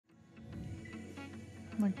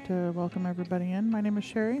I'd like to welcome everybody in. My name is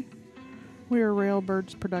Sherry. We are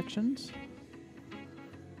Railbirds Productions.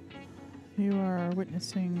 You are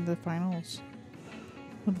witnessing the finals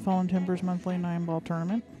of the Fallen Timbers monthly 9-ball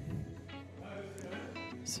tournament.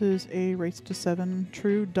 This is a race to 7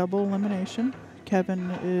 true double elimination.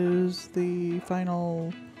 Kevin is the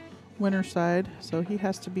final winner side, so he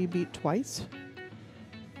has to be beat twice.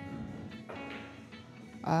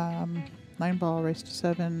 9-ball race to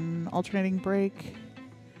 7 alternating break.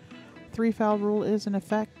 3-foul rule is in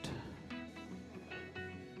effect.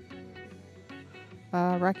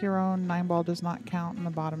 Rack your own. 9-ball does not count in the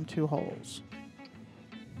bottom 2 holes.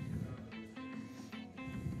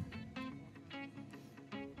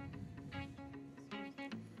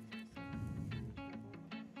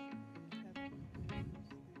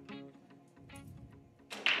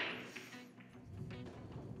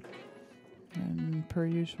 And per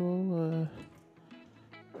usual,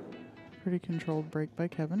 pretty controlled break by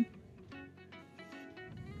Kevin.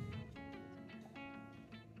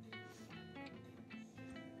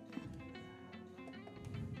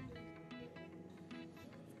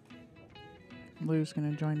 Lou's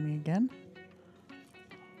going to join me again.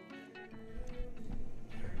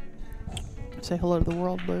 Say hello to the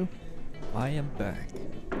world, Lou. I am back.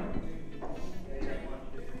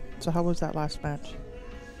 So how was that last match?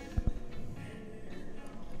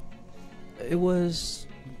 It was...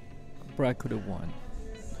 Brad could have won.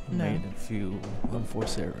 He No. made a few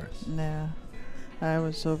unforced errors. Nah. I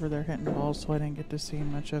was over there hitting balls, so I didn't get to see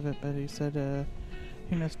much of it, but he said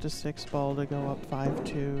he missed a 6-ball to go up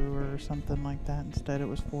 5-2 or something like that. Instead it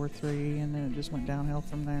was 4-3, and then it just went downhill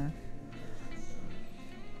from there.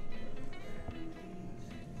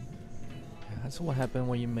 Yeah, that's what happened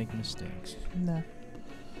when you make mistakes. No.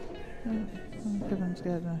 Kevin's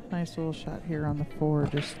got a nice little shot here on the 4,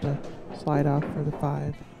 just to slide off for the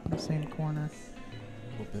 5 in the same corner.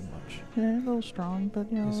 A little bit much. Yeah, a little strong,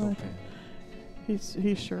 but you know, It's okay.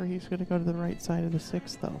 he's sure he's going to go to the right side of the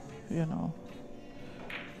 6, though. You know,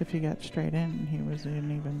 if he got straight in, he was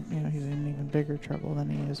in even, you know, he's in even bigger trouble than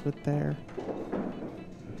he is with there.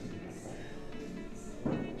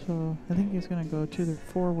 So I think he's going to go to the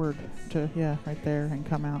forward to, yeah, right there, and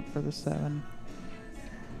come out for the 7.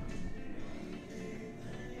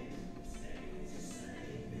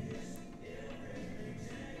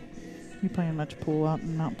 You playing much pool out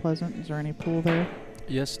in Mount Pleasant? Is there any pool there?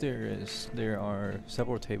 Yes, there is. There are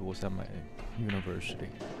several tables at my university.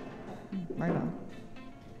 Right on.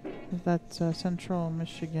 That's Central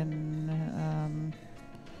Michigan.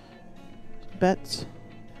 Betts.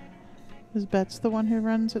 Is Betts the one who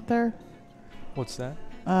runs it there? What's that?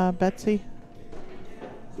 Betsy.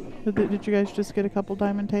 Did you guys just get a couple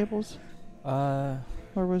diamond tables?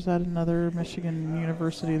 Or was that another Michigan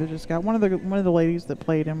university that just got one of the ladies that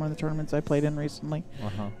played in one of the tournaments I played in recently?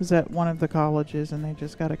 Was at one of the colleges, and they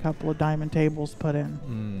just got a couple of diamond tables put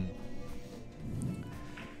in.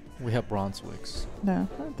 We have Brunswicks. No,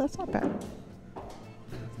 that's not bad.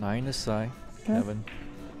 9 aside, Yeah. Kevin.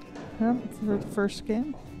 Yeah, for the first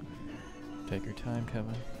game. Take your time,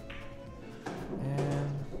 Kevin.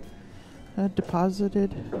 And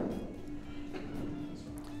Deposited.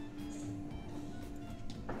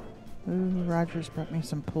 Ooh, Rogers brought me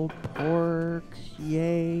some pulled pork.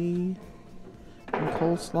 Yay. And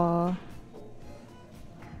coleslaw.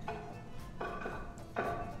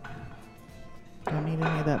 Don't eat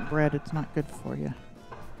any of that bread. It's not good for you.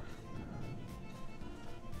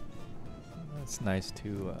 it's nice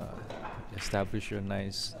to establish a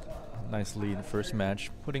nice lead in the first match,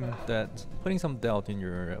 putting some doubt in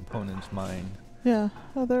your opponent's mind. Yeah,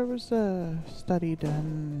 well, there was a study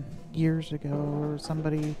done years ago where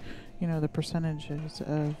somebody, you know, the percentages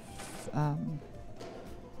of,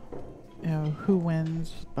 you know, who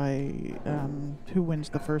wins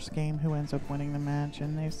the first game, who ends up winning the match,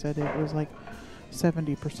 and they said it was like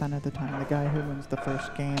 70% of the time the guy who wins the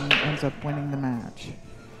first game ends up winning the match.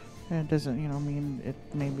 And it doesn't, you know, mean it.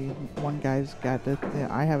 Maybe one guy's got to.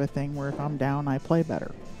 I have a thing where if I'm down, I play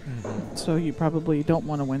better. So you probably don't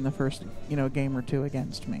want to win the first, you know, game or two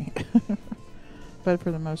against me. But for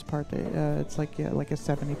the most part, it's like a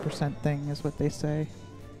 70% thing is what they say.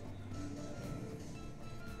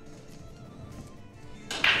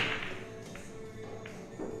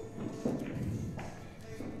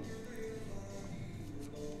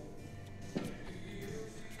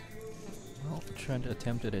 Well, Trent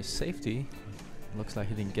attempted a safety. Looks like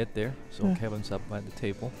he didn't get there, so Yeah. Kevin's up by the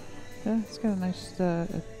table. Yeah, it's got a nice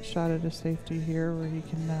shot at a safety here where he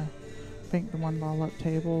can bank the 1-ball up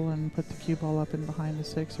table and put the cue ball up in behind the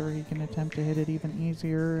 6, or he can attempt to hit it even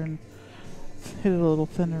easier and hit it a little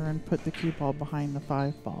thinner and put the cue ball behind the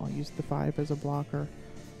 5 ball. Use the 5 as a blocker.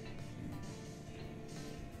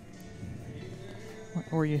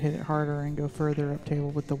 Or you hit it harder and go further up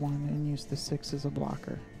table with the 1 and use the 6 as a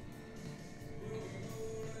blocker.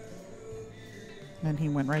 And he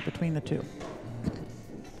went right between the 2.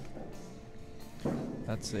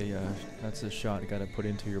 That's a shot you gotta put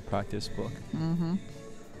into your practice book. Mm-hmm.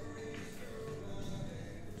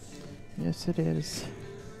 Yes, it is.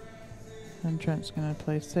 And Trent's gonna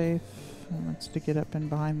play safe and wants to get up and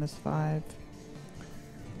behind this 5.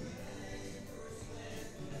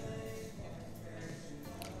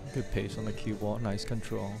 Good pace on the cue ball, nice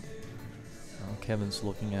control. Kevin's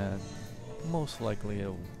looking at most likely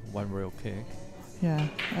a 1-rail kick. Yeah,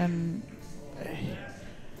 and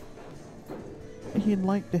he'd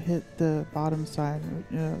like to hit the bottom side,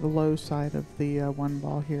 the low side of the 1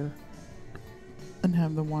 ball here, and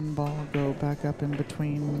have the 1 ball go back up in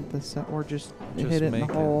between the set, or just hit it in the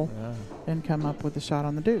hole and come up with a shot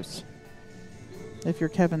on the deuce. If you're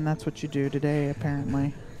Kevin, that's what you do today,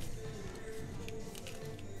 apparently.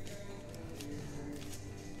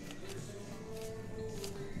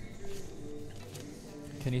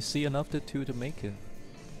 Can you see enough the 2 to make it?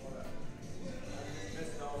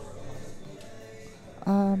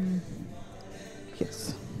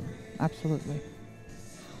 Yes, absolutely.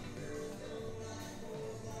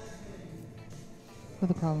 But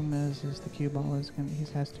the problem is the cue ball is he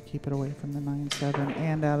has to keep it away from the 9-7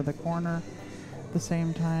 and out of the corner at the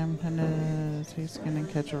same time, and he's gonna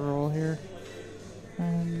catch a roll here.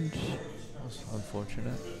 And that's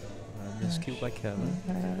unfortunate. Miscue by Kevin.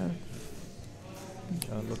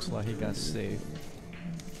 Looks like he got saved.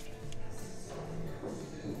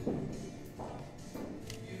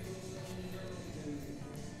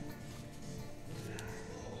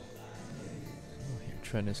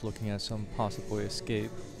 Here Trent is looking at some possible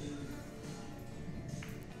escape.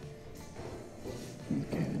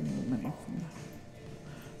 Okay, I need money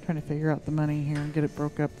trying to figure out the money here and get it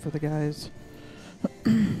broke up for the guys.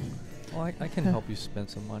 Well, I can help you spend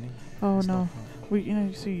some money. Oh, It's no. problem.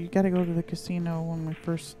 You see, you got to go to the casino when we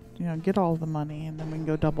first, get all the money, and then we can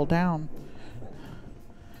go double down.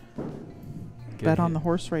 Bet on the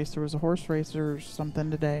horse race. There was a horse race or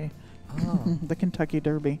something today. Oh. The Kentucky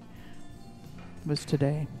Derby was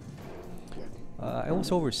today. I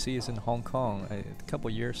was overseas in Hong Kong a couple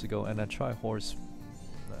years ago, and I tried horse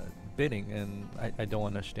bidding, and I don't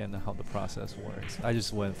understand how the process works. I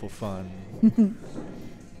just went for fun.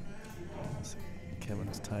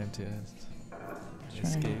 Kevin's time to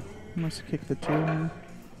escape. Must have kicked the 2 in.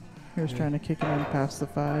 He was trying to kick it in past the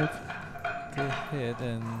 5. Good hit,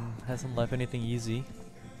 and hasn't left anything easy.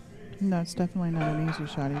 No, it's definitely not an easy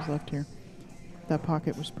shot he's left here. That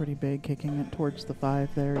pocket was pretty big, kicking it towards the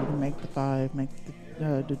 5 there. You can make the 5, make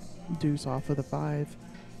the deuce off of the 5.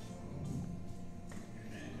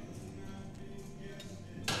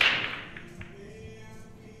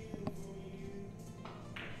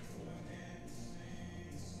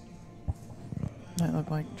 That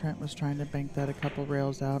looked like Trent was trying to bank that a couple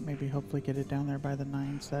rails out, maybe hopefully get it down there by the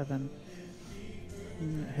 9-7.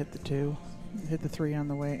 Hit the 2, hit the 3 on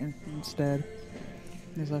the way instead.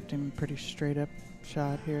 He's left him a pretty straight up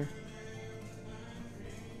shot here.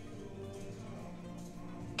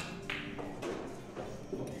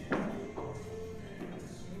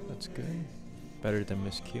 That's good. Better than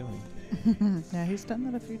miscuing. Yeah, he's done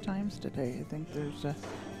that a few times today. I think there's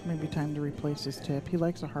maybe time to replace his tip. He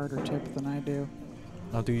likes a harder tip than I do.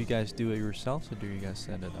 Now, do you guys do it yourselves, or do you guys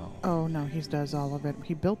send it out? Oh no, he does all of it.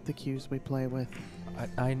 He built the cues we play with.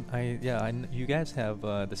 You guys have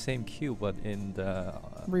the same cue, but in the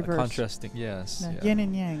reverse. Contrasting. Yes. Yeah, Yeah. yin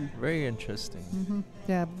and yang. Very interesting.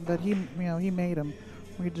 Yeah, but he made them.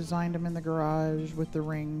 We designed them in the garage with the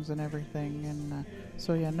rings and everything, and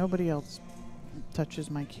so yeah, nobody else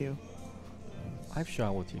touches my cue. I've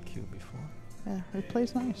shot with your cue before. Yeah, it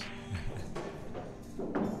plays nice.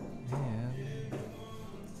 Yeah.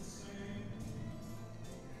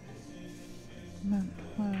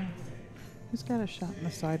 He's got a shot in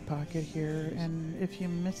the side pocket here, and if you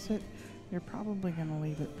miss it, you're probably going to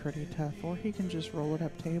leave it pretty tough. Or he can just roll it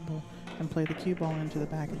up table and play the cue ball into the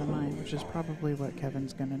back of the 9, which is probably what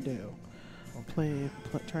Kevin's going to do. You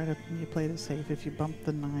play it safe. If you bump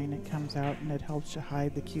the 9, it comes out and it helps you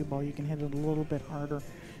hide the cue ball. You can hit it a little bit harder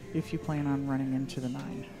if you plan on running into the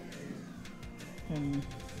 9. And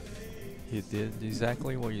he did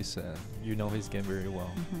exactly what you said. You know his game very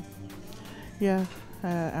well. Yeah,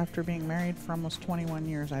 after being married for almost 21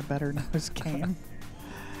 years, I better know his game.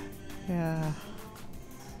 Yeah.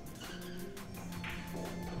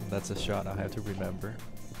 That's a shot I have to remember.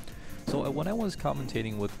 So when I was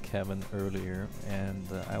commentating with Kevin earlier, and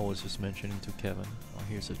I was just mentioning to Kevin, oh,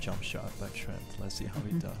 here's a jump shot by Trent. Let's see how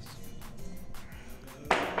he does.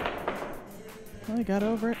 Well, he got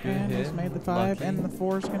over it, Good and he's hit. made the 5, Lucky. and the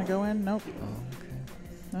 4's going to go in. Nope. Oh, okay.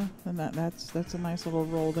 No, and that's a nice little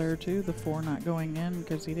roll there too. The 4 not going in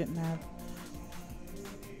because he didn't have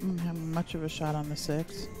much of a shot on the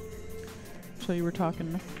 6. So you were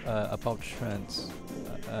talking About Trent.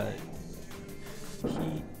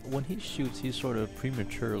 When he shoots, he sort of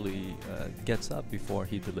prematurely gets up before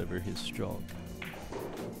he delivers his stroke.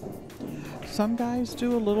 Some guys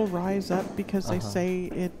do a little rise up because they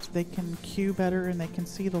say they can cue better and they can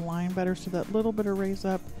see the line better. So that little bit of raise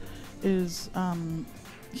up is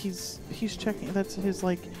he's checking. That's his,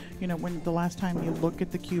 like, when the last time you look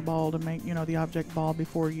at the cue ball to make the object ball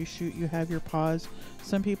before you shoot, you have your pause.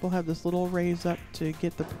 Some people have this little raise up to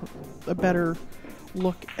get a better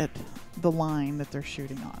look at the line that they're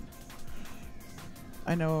shooting on.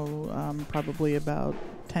 I know probably about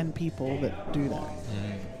 10 people that do that.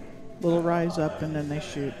 Little rise up and then they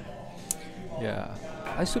shoot. Yeah.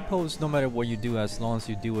 I suppose no matter what you do, as long as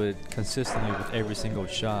you do it consistently with every single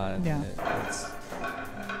shot. Yeah. It's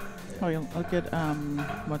Oh, you'll look at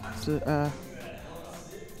what's it?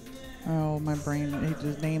 Oh, my brain.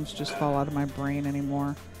 His names just fall out of my brain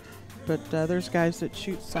anymore. But there's guys that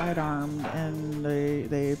shoot sidearm and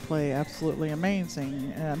they play absolutely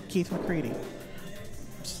amazing. Keith McCready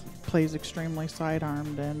plays extremely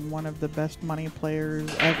sidearmed and one of the best money players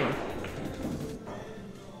ever.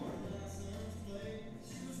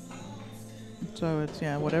 So it's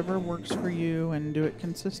whatever works for you and do it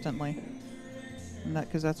consistently. And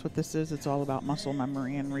because that's what this is. It's all about muscle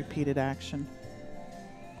memory and repeated action.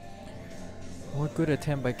 What good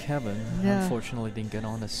attempt by Kevin. Yeah. Unfortunately, didn't get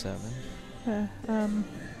on a 7. I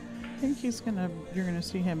think you're gonna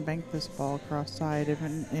see him bank this ball cross side,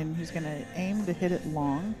 and he's gonna aim to hit it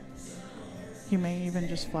long. He may even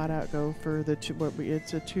just flat out go for it's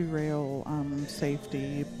a 2-rail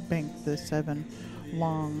safety. Bank the 7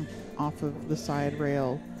 long off of the side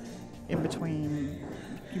rail. In between,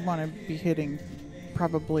 you want to be hitting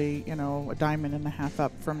probably a diamond and a half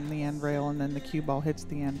up from the end rail, and then the cue ball hits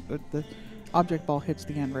the end. The object ball hits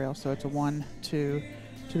the end rail, so it's a 1-2 to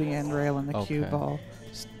the end rail, and the cue ball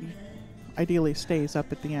ideally stays up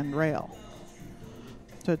at the end rail.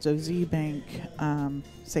 So it's a Z bank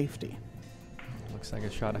safety. Looks like a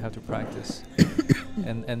shot I have to practice.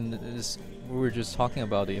 and we were just talking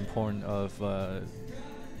about the importance of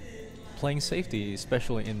playing safety,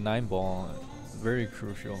 especially in 9-ball. Very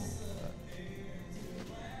crucial.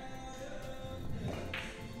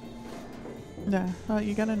 Yeah,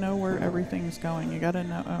 you got to know where everything's going. You got to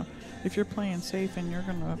know if you're playing safe and you're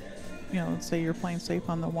gonna, let's say you're playing safe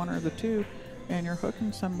on the 1 or the 2, and you're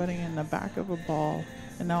hooking somebody in the back of a ball,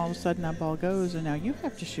 and now all of a sudden that ball goes, and now you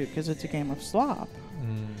have to shoot because it's a game of slop.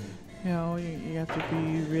 You have to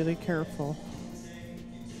be really careful.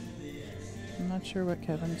 I'm not sure what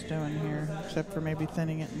Kevin's doing here, except for maybe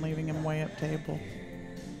thinning it and leaving him way up table.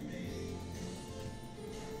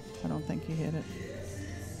 I don't think he hit it.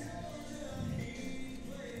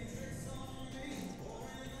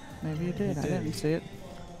 Maybe he did. I didn't see it.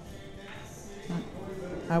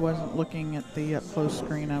 I wasn't looking at the up-close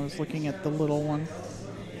screen. I was looking at the little one.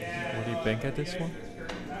 Would he bank at this one?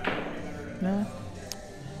 No.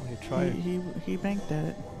 He tried. He banked at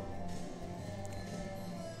it.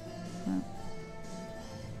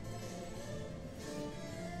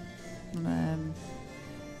 And then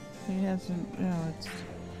he hasn't, it's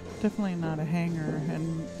definitely not a hanger.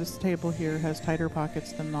 And this table here has tighter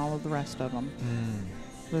pockets than all of the rest of them.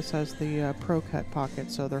 This has the Pro Cut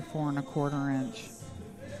pockets, so they're 4 1/4 inch.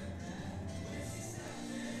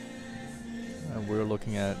 We're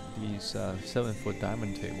looking at these 7-foot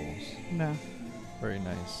diamond tables. Yeah. Very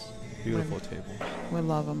nice. Beautiful tables. We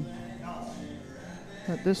love them.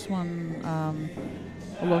 But this one,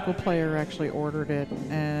 a local player actually ordered it,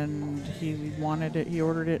 and he wanted it. He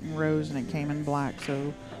ordered it in rose, and it came in black.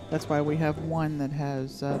 So that's why we have one that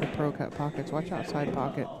has the Pro Cut pockets. Watch out, side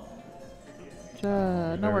pocket.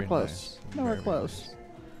 Nowhere close. Nice. Nowhere Very close. Nice.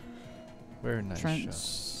 Very nice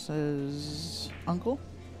Trent's uncle.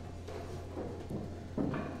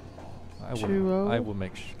 I will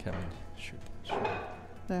make Kevin shoot.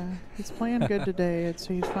 Yeah, he's playing good today.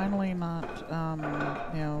 He's finally not,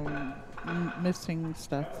 missing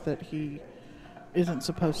stuff that he isn't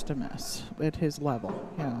supposed to miss at his level.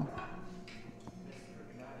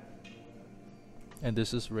 And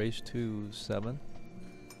this is race to 7,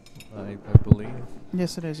 I believe.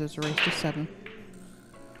 Yes, it is. It's a race to 7.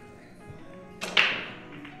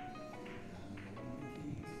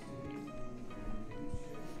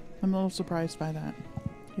 I'm a little surprised by that.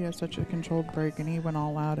 He has such a controlled break, and he went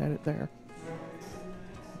all out at it there.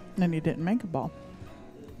 And he didn't make a ball.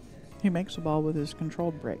 He makes a ball with his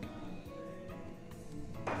controlled break.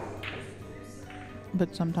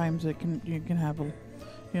 but sometimes you can have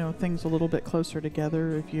things a little bit closer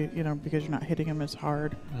together if because you're not hitting them as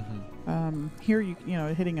hard. Here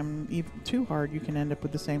hitting them too hard, you can end up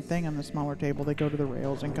with the same thing on the smaller table. They go to the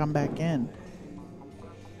rails and come back in.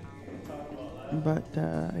 But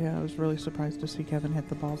I was really surprised to see Kevin hit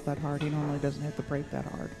the balls that hard. He normally doesn't hit the break that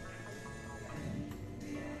hard.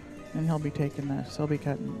 And he'll be taking this. He'll be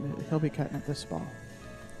cutting at this ball.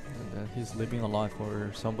 And, he's living a life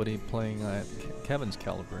for somebody playing at Kevin's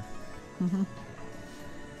caliber.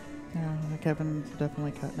 Yeah, Kevin's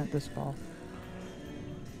definitely cutting at this ball.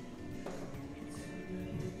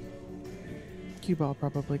 Cue ball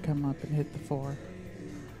probably come up and hit the 4.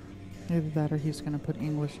 Either that or he's going to put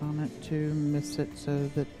English on it to miss it so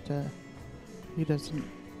that he doesn't.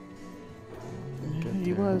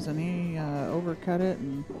 He was, and he overcut it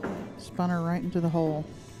and spun her right into the hole.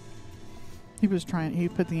 He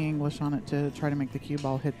put the English on it to try to make the cue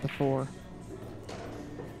ball hit the 4.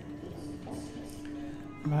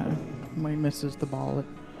 But when he misses the ball, it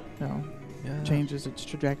changes its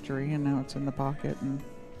trajectory, and now it's in the pocket. And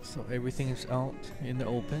so everything is out in the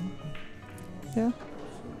open? Yeah.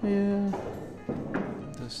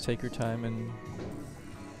 Just take your time and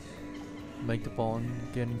make the ball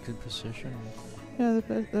and get in good position. Yeah,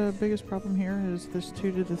 the biggest problem here is this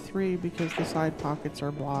 2 to the 3 because the side pockets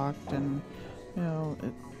are blocked, and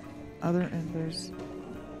other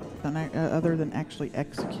than actually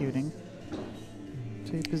executing.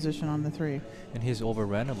 Position on the 3. And he's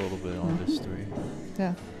overran a little bit on this 3.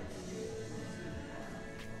 Yeah.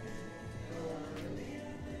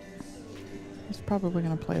 He's probably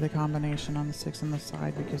going to play the combination on the 6 on the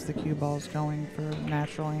side because the cue ball is going for a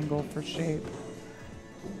natural angle for shape.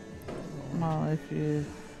 Well,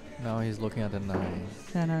 now he's looking at the 9.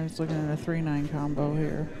 Yeah, now he's looking at a 3-9 combo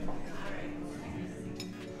here.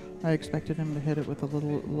 I expected him to hit it with a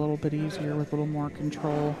little bit easier, with a little more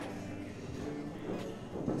control.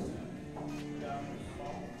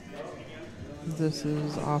 This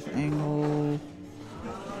is off angle,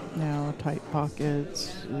 tight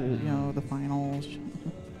pockets, the finals.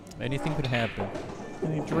 Anything could happen.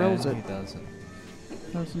 And he drills it. He doesn't.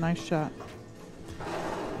 That was a nice shot.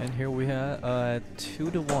 And here we have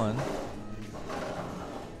 2 to 1.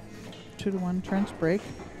 2 to 1, Trent's break.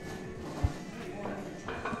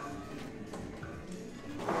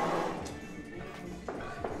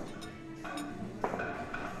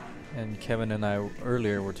 And Kevin and I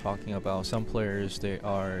earlier were talking about some players, they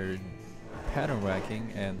are pattern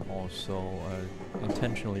racking and also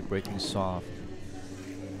intentionally breaking soft.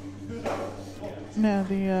 Yeah,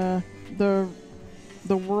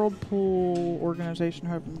 the Whirlpool organization,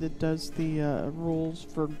 that does the rules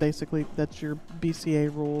for basically, that's your BCA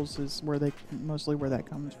rules, is mostly where that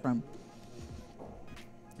comes from.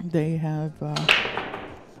 They have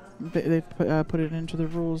they've put it into the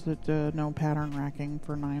rules that no pattern racking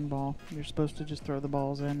for 9-ball. You're supposed to just throw the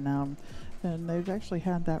balls in now. And they've actually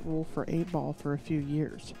had that rule for 8-ball for a few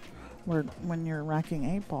years, where when you're racking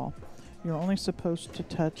 8-ball, you're only supposed to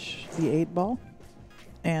touch the 8-ball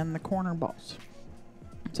and the corner balls.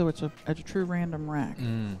 So it's a true random rack.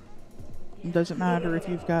 It doesn't matter if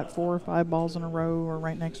you've got 4 or 5 balls in a row or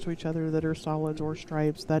right next to each other that are solids or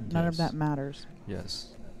stripes. None of that matters. Yes.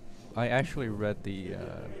 I actually read the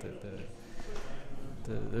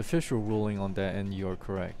official ruling on that, and you're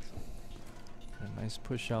correct. A nice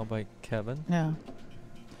push out by Kevin. Yeah.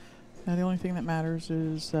 Now the only thing that matters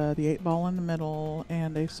is the 8-ball in the middle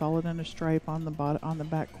and a solid and a stripe on the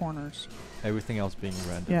back corners. Everything else being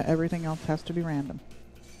random. Yeah, everything else has to be random.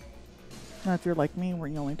 Now if you're like me, where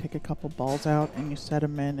you only take a couple balls out and you set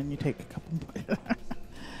them in and you take a couple.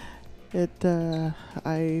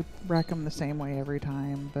 I rack them the same way every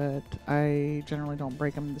time, but I generally don't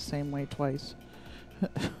break them the same way twice.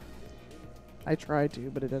 I try to,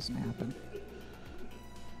 but it doesn't happen.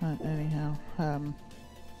 Anyhow,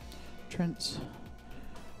 Trent's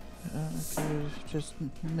just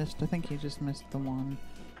missed. I think he just missed the 1.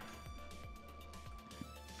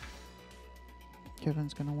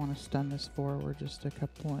 Kevin's going to want to stun this forward just a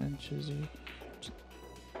couple of inches.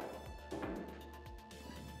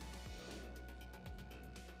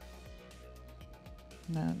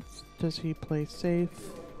 Now, does he play safe?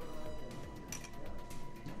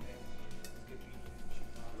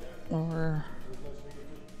 Or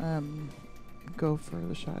go for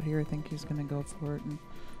the shot here? I think he's going to go for it and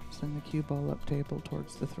send the cue ball up table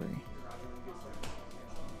towards the 3.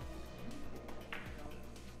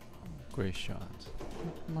 Great shot.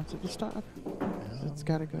 Wants it to stop. It's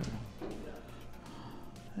got to go.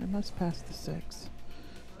 It must pass the 6.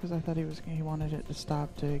 Because I thought he wanted it to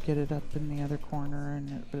stop to get it up in the other corner,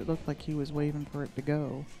 but it looked like he was waving for it to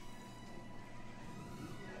go.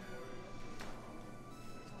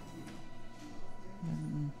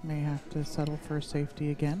 to settle for a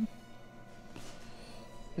safety again.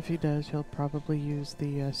 If he does, he'll probably use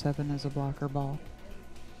the 7 as a blocker ball.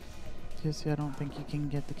 Because I don't think you can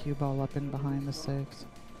get the cue ball up in behind the 6.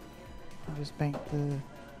 You just bank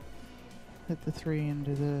hit the 3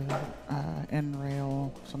 into the end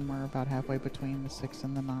rail, somewhere about halfway between the 6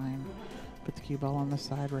 and the 9. Put the cue ball on the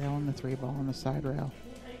side rail and the 3 ball on the side rail.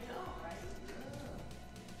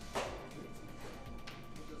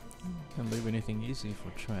 Can't leave anything easy for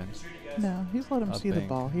Trent. No, he's let him A see the bank.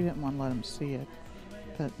 ball. He didn't want to let him see it.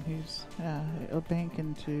 But he's a bank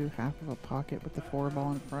into half of a pocket with the 4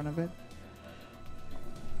 ball in front of it.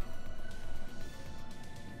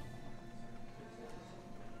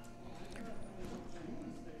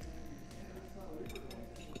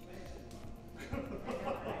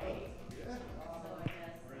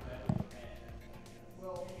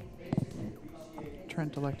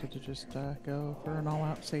 Trent elected to just go for an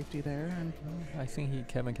all-out safety there, and I think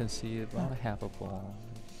Kevin can see about a half a ball.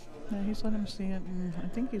 yeah, he's let him see it, and I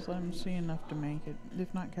think he's let him see enough to make it.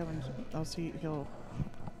 If not, he'll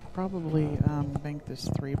probably bank this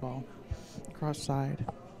 3 ball across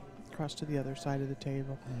to the other side of the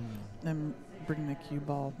table, then bring the cue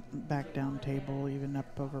ball back down table, even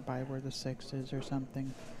up over by where the 6 is or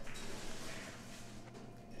something.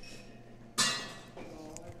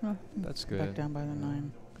 Oh, That's good. Back down by the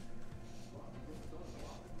 9.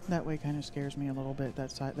 That way kind of scares me a little bit.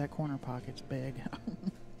 That corner pocket's big.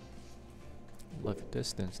 Look at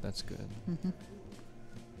distance, that's good. Mm-hmm.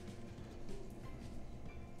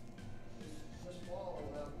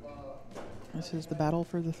 This is the battle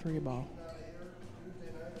for the 3 ball.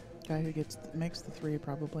 Guy who makes the 3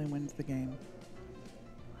 probably wins the game.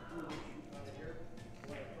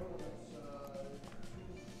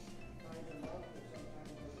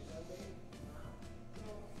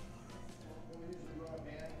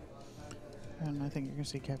 And I think you're going to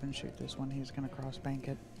see Kevin shoot this one. He's going to cross bank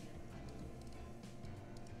it.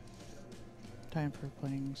 Time for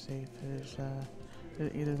playing safe is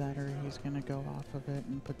either that or he's going to go off of it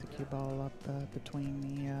and put the cue ball up between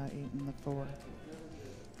the 8 and the 4.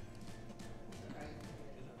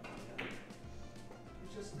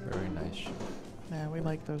 Very nice shot. Yeah, we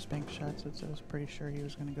like those bank shots. I was pretty sure he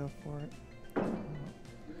was going to go for it.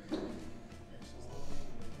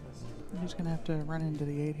 He's going to have to run into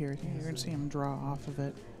the 8 here. You're going to see him draw off of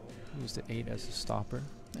it. Use the 8 as a stopper.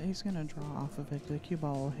 He's going to draw off of it. The cue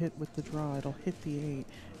ball will hit with the draw. It'll hit the 8,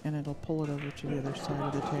 and it'll pull it over to the other side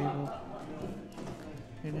of the table.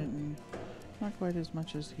 He didn't, not quite as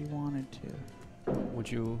much as he wanted to.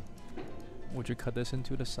 Would you cut this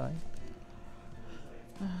into the side?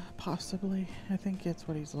 Possibly. I think it's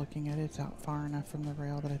what he's looking at. It's out far enough from the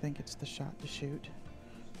rail that I think it's the shot to shoot.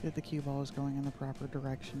 If the cue ball is going in the proper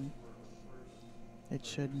direction, it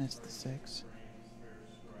should miss the 6.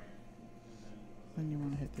 Then you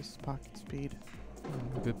want to hit this pocket speed.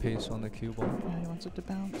 Good pace on the cue ball. Yeah, he wants it to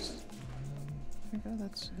bounce. Okay,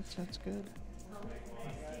 that's good.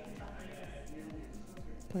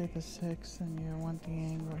 Play the 6, and you want the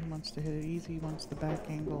angle. He wants to hit it easy. He wants the back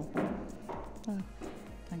angle.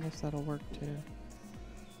 I guess that'll work too.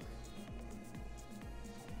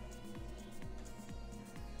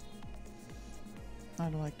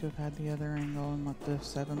 I'd like to have had the other angle and let the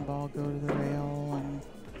 7 ball go to the rail and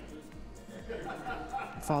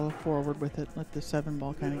follow forward with it. Let the 7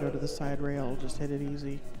 ball kind of go to the side rail, just hit it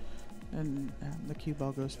easy, and the cue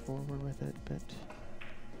ball goes forward with it. But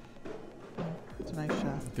it's a nice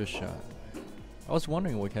shot. Good shot. I was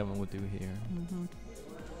wondering what Kevin would do here. Mm-hmm.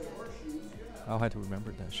 I'll have to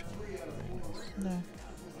remember that shot. Very nice.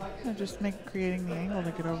 Yeah, just creating the angle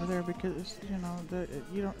to get over there, because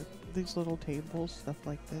you don't these little tables, stuff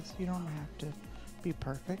like this, you don't have to be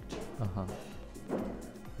perfect.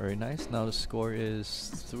 Very nice. Now the score is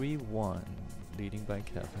 3-1, leading by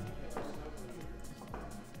Kevin.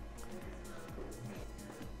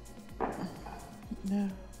 Yeah.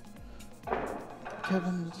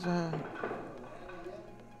 Kevin's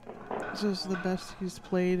this is the best he's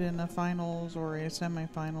played in a finals or a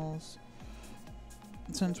semifinals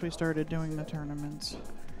since we started doing the tournaments.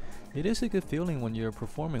 It is a good feeling when you're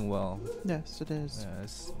performing well. Yes, it is. Yeah,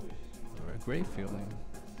 it's a great feeling.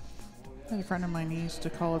 I had a friend of mine, he used to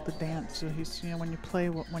call it the dance. So he's, when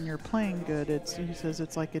you're playing good, he says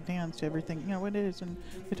it's like a dance. Everything, it is. And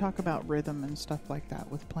they talk about rhythm and stuff like that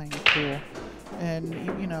with playing pool. And,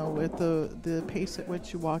 with the pace at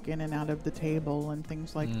which you walk in and out of the table and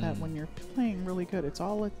things like that, when you're playing really good, it's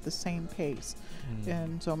all at the same pace.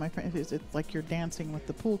 And so my friend, it's like you're dancing with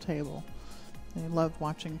the pool table. They love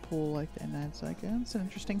watching pool, and that's an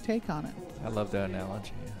interesting take on it. I love that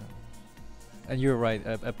analogy. Yeah. And you're right.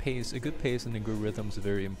 A good pace, and a good rhythm is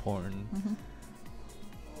very important.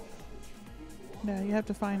 Yeah, you have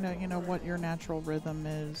to find out, what your natural rhythm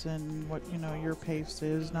is and what, your pace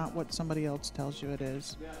is, not what somebody else tells you it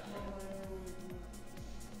is.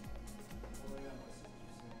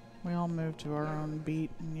 We all move to our own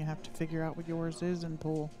beat, and you have to figure out what yours is in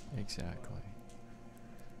pool. Exactly.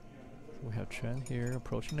 So we have Trent here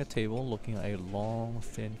approaching the table, looking at a long,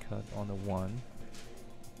 thin cut on the 1.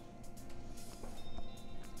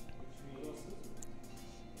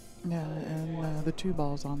 Yeah, and the 2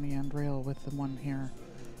 balls on the end rail with the 1 here.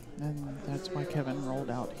 And that's why Kevin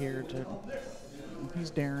rolled out here to...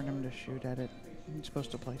 He's daring him to shoot at it. He's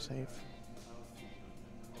supposed to play safe.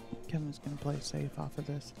 Kevin's going to play safe off of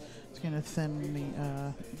this. He's going to thin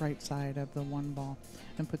the right side of the 1 ball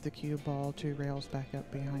and put the cue ball 2 rails back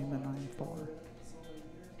up behind the 9-4.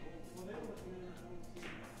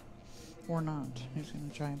 Or not. He's going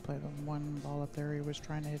to try and play the 1 ball up there. He was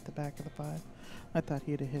trying to hit the back of the 5. I thought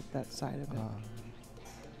he'd have hit that side of it.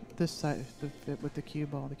 This side with the cue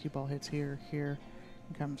ball hits here, and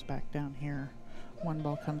comes back down here. 1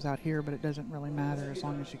 ball comes out here, but it doesn't really matter as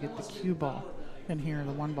long as you get the cue ball in here.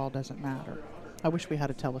 The 1 ball doesn't matter. I wish we had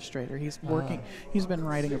a telestrator. He's working. He's been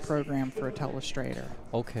writing a program for a telestrator.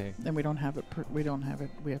 Okay. And we don't have it. We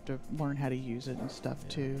have to learn how to use it and stuff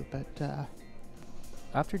too. But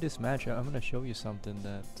after this match, I'm gonna show you something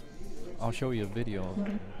that I'll show you a video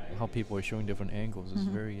of how people are showing different angles. It's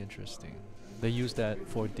very interesting. They used that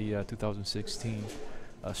for the 2016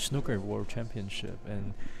 Snooker World Championship,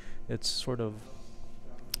 and it's sort of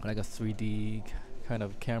like a 3D kind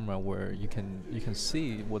of camera where you can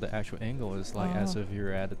see what the actual angle is like as if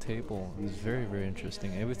you're at a table. It's very, very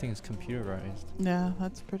interesting. Everything is computerized. Yeah,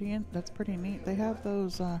 that's pretty neat. They have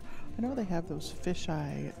those. I know they have those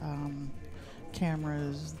fisheye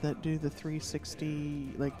cameras that do the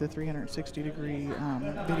 360, like the 360 degree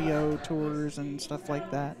video tours and stuff like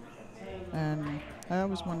that. And I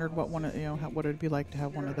always wondered what what it'd be like to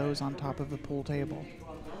have one of those on top of a pool table.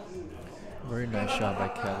 Very nice shot by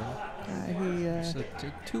Kevin. It's a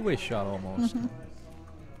two-way shot almost.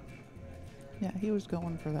 Yeah, he was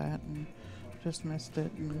going for that and just missed it.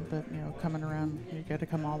 But coming around, you got to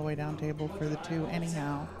come all the way down table for the 2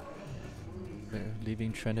 anyhow.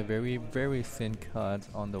 Leaving Trent a very, very thin cut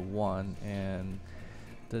on the 1, and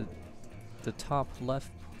the top left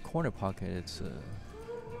corner pocket. It's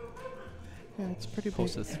it's pretty big.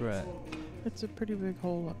 Posed a threat. It's a pretty big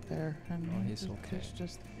hole up there, and he's okay. He's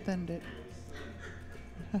just thinned it.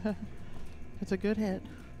 It's a good hit.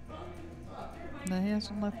 No, he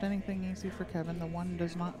hasn't left anything easy for Kevin. The 1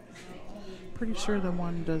 does not. Pretty sure the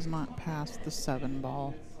 1 does not pass the 7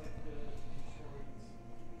 ball.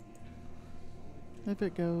 If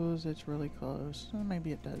it goes, it's really close. Well,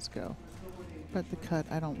 maybe it does go. But the cut,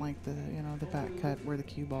 I don't like the back cut where the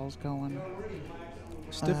cue ball's going.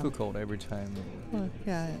 It's difficult every time. Well,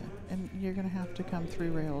 yeah, and you're going to have to come 3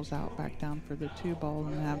 rails out back down for the 2 ball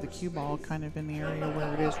and have the cue ball kind of in the area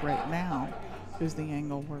where it is right now is the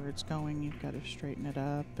angle where it's going. You've got to straighten it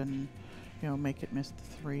up and, make it miss the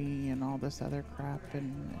 3 and all this other crap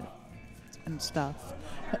and stuff.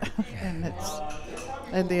 And it's,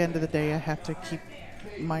 at the end of the day, I have to keep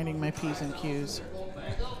minding my P's and Q's.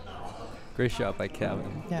 Great shot by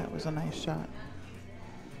Kevin. Yeah, it was a nice shot.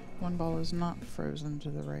 1 ball is not frozen to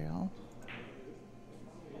the rail.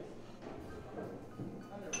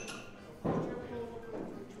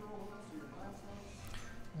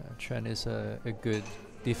 Trent is a good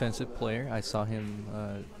defensive player. I saw him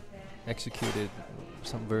executed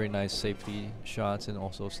some very nice safety shots and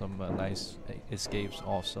also some nice escapes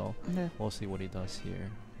also. Yeah. We'll see what he does here.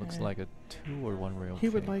 Looks like a 2 or 1 rail. He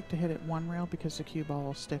would like to hit it 1 rail because the cue ball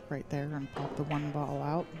will stick right there and pop the 1 ball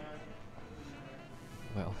out.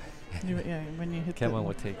 Well, when you hit Kevin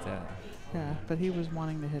would take that. Yeah, but he was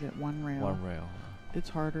wanting to hit it 1 rail. 1 rail. It's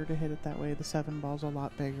harder to hit it that way. The 7 ball's a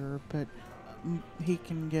lot bigger, but he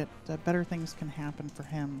can get better things can happen for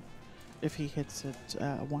him if he hits it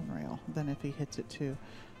 1 rail than if he hits it 2. It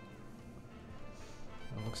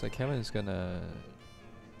looks like Kevin is gonna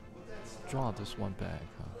draw this one back.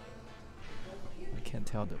 I can't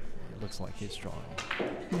tell. It looks like he's drawing.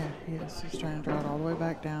 Yeah, he is. He's trying to draw it all the way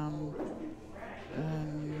back down.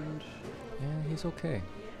 And yeah, he's okay.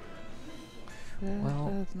 Yeah,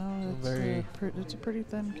 well, no, it's a pretty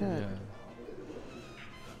thin cut. Yeah.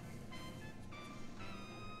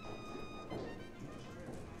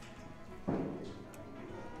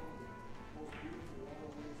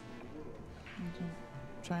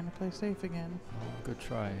 Trying to play safe again. Oh, good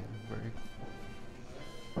try.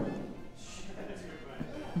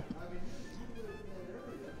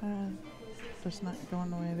 Just not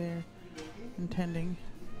going the way there. intending.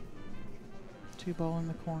 2 ball in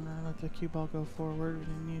the corner, let the cue ball go forward,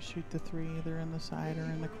 and you shoot the 3 either in the side or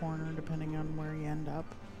in the corner, depending on where you end up.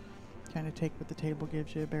 Kind of take what the table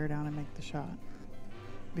gives you, bear down and make the shot,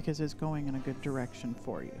 because it's going in a good direction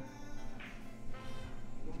for you.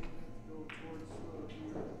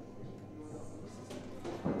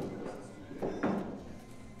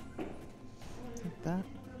 Like that.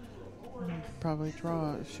 And you could probably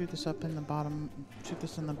shoot this up in the bottom, shoot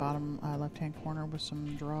this in the bottom left-hand corner with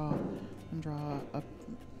some draw, and draw up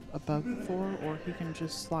above 4, or he can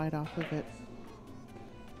just slide off of it.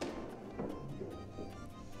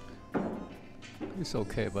 It's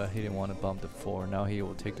okay, but he didn't want to bump the 4. Now he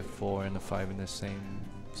will take the 4 and the 5 in the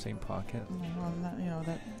same pocket. Well, and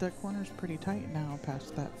that corner's pretty tight now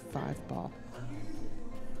past that 5 ball.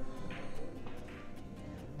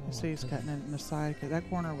 You see he's cutting it in the side, because that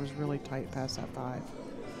corner was really tight past that 5.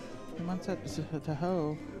 And once that to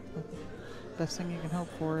hoe, best thing you can hope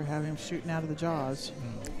for, have him shooting out of the jaws.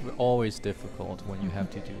 Always difficult when you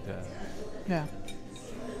have to do that. Yeah.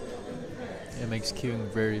 It makes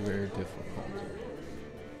cueing very, very difficult.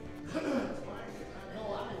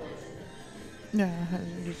 Yeah,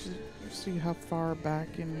 you just see how far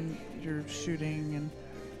back in you're shooting and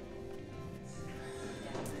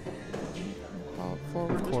follow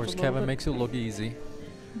forward. Of course, Kevin makes it look easy.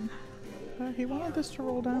 He wanted this to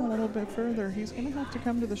roll down a little bit further. He's going to have to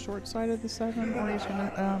come to the short side of the 7, or he's going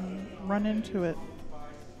to run into it.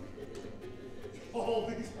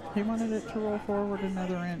 He wanted it to roll forward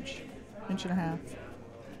another inch and a half.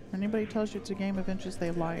 Anybody tells you it's a game of inches,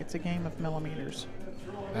 they lie. It's a game of millimeters.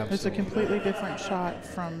 Absolutely. It's a completely different shot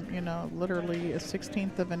from, literally a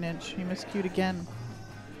 1/16 of an inch. He miscued again.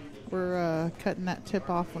 We're cutting that tip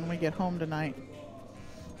off when we get home tonight.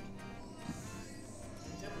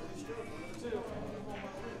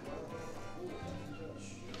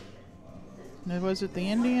 Now, was it the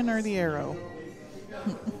Indian or the arrow?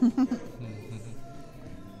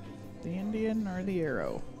 The Indian or the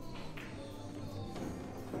arrow?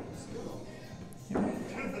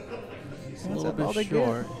 He's a little bit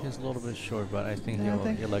short. He's a little bit short, but I think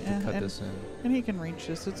he'll like to cut this in. And he can reach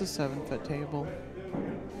this. It's a 7-foot table.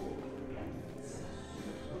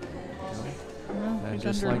 And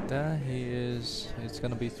just like that, it's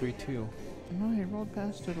going to be 3-2. No, he rolled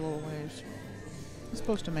past it a little ways. He's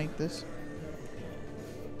supposed to make this.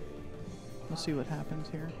 We'll see what happens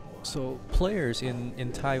here. So players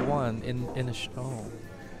in Taiwan in a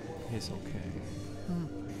he's okay.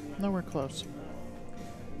 Nowhere close.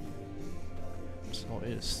 So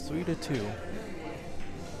it's 3-2.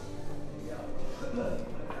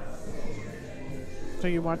 So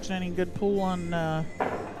you watching any good pool on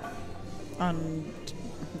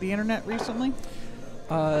the internet recently?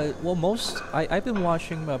 Well, I've been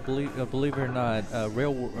watching, believe it or not,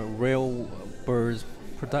 rail birds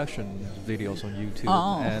production videos on YouTube,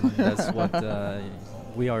 and that's what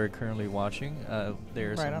we are currently watching.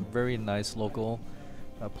 There's some very nice local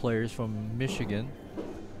players from Michigan.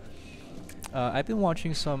 I've been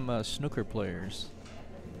watching some snooker players.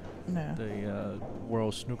 Yeah. The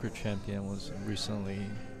world snooker champion was recently,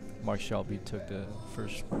 Mark Shelby took the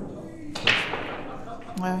first.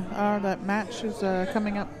 That match is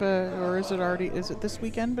coming up, or is it already? Is it this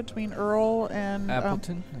weekend between Earl and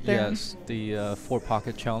Appleton? Yes, the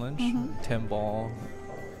 4-pocket challenge, 10 ball.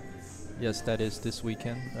 Yes, that is this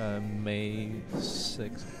weekend, May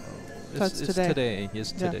 6th. It's today.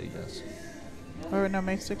 Yes, today. Yes. Oh no,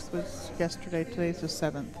 May 6th was yesterday. Today's the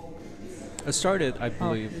 7th. It started, I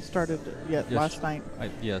believe. It started last night.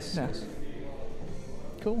 Yes.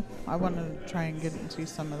 Cool. I want to try and get and see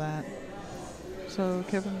some of that. So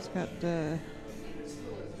Kevin's got.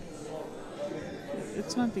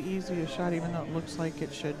 It's not the easiest shot, even though it looks like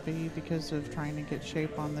it should be, because of trying to get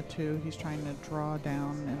shape on the 2. He's trying to draw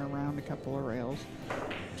down and around a couple of rails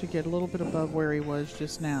to get a little bit above where he was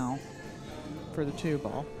just now for the 2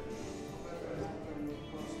 ball.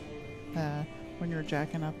 When you're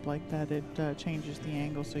jacking up like that, it changes the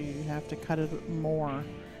angle, so you have to cut it more,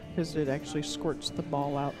 because it actually squirts the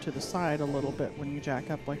ball out to the side a little bit when you jack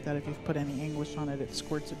up like that. If you've put any English on it, it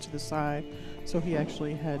squirts it to the side. So he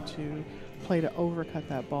actually had to play to overcut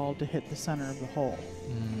that ball to hit the center of the hole.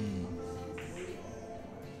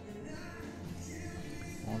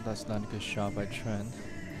 Well, that's not a good shot by Trent.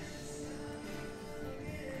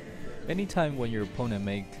 Anytime when your opponent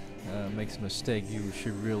makes a mistake, you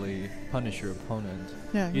should really punish your opponent.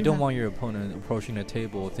 Yeah, you don't want your opponent approaching the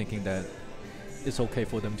table thinking that it's okay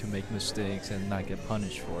for them to make mistakes and not get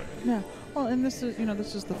punished for it. Yeah. Well, and this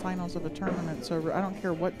is the finals of a tournament, so I don't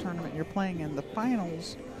care what tournament you're playing in. The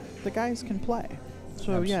finals, the guys can play.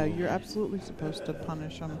 So absolutely. Yeah, you're absolutely supposed to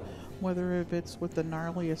punish them. Whether if it's with the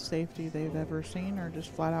gnarliest safety they've ever seen or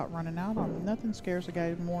just flat out running out on them. Nothing scares a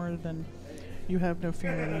guy more than you have no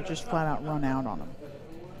fear and you just flat out run out on them.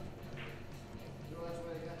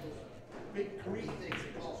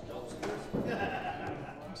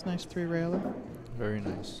 It's a nice 3-railer. Very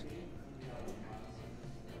nice.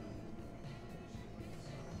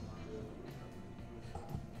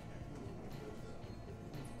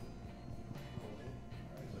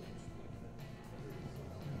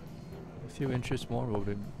 A few inches more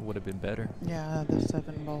would have been better. Yeah, the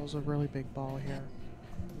 7 ball is a really big ball here.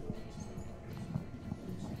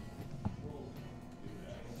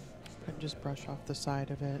 And just brush off the side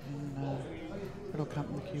of it, and it'll come.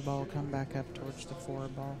 The cue ball will come back up towards the 4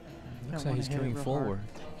 ball. Looks like he's going forward.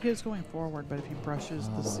 He is going forward, but if he brushes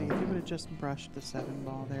the C, if he would have just brushed the 7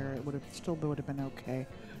 ball there, it would have still would have been okay.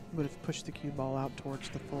 He would have pushed the cue ball out towards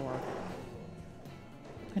the 4.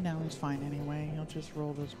 And now he's fine anyway. He'll just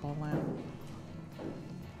roll this ball in.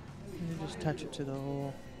 You just touch it to the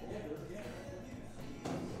hole.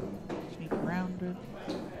 Sneak around it.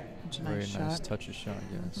 It's a nice shot. Very nice touchy shot,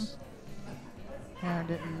 yes. Yeah,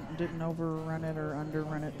 didn't overrun it or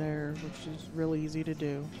underrun it there, which is really easy to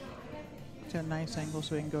do. It's a nice angle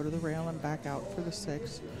so he can go to the rail and back out for the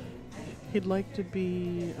 6. He'd like to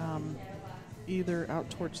be either out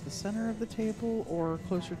towards the center of the table or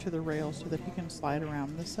closer to the rail so that he can slide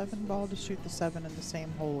around the 7 ball to shoot the 7 in the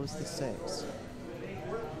same hole as the 6.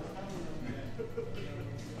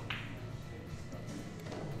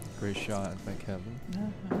 Great shot by Kevin.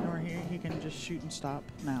 Yeah, or he can just shoot and stop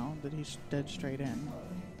now that he's dead straight in.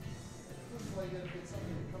 Yeah,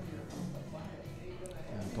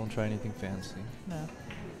 don't try anything fancy. No.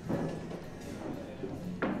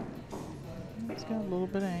 He's got a little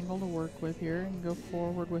bit of angle to work with here. He can go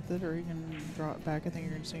forward with it, or he can draw it back. I think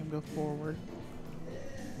you're going to see him go forward.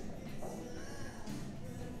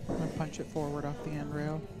 I'm going to punch it forward off the end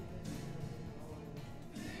rail.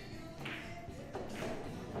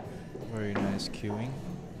 Very nice cueing.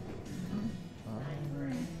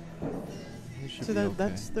 So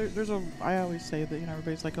there's a. I always say that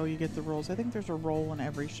everybody's like, oh, you get the rolls. I think there's a roll in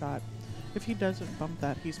every shot. If he doesn't bump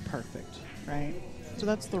that, he's perfect, right? So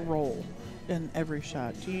that's the roll in every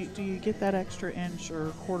shot. Do you get that extra inch or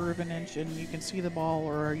quarter of an inch and you can see the ball,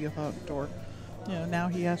 or are you hooked? Or now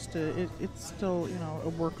he has to. It's still a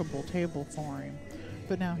workable table for him,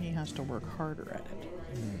 but now he has to work harder at it.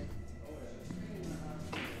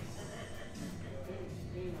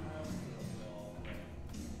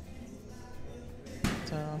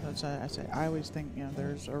 So that's I always think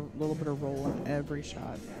there's a little bit of roll in every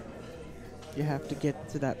shot. You have to get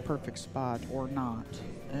to that perfect spot or not,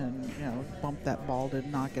 and bump that ball to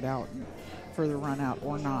knock it out and further run out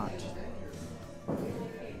or not.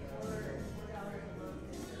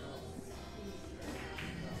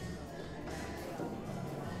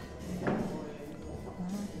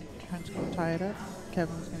 Trent's gonna tie it up.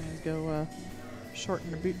 Kevin's gonna go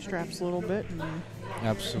shorten the bootstraps a little bit and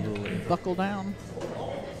absolutely buckle down.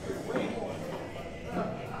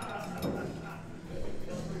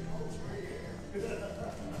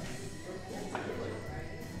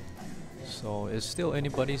 So it's still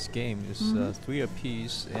anybody's game. It's 3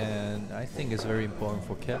 apiece, and I think it's very important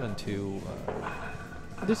for Kevin to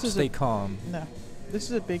stay calm. No, this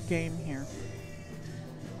is a big game here.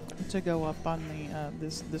 To go up on the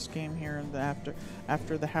this game here, and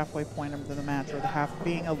after the halfway point of the match, or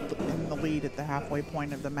being in the lead at the halfway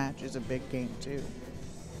point of the match is a big game too.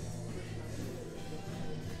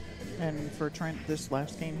 And for Trent, this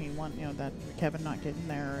last game he won. That Kevin not getting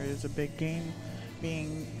there is a big game,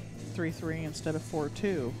 being 3-3 instead of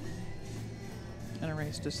 4-2. And a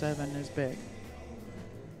race to 7 is big.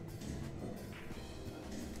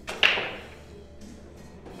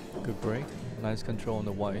 Good break. Nice control on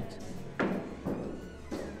the white.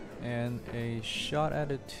 And a shot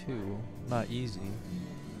at it 2. Not easy.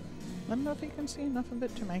 I don't know if you can see enough of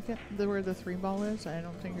it to make it where the 3 ball is. I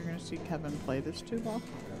don't think you're going to see Kevin play this 2 ball.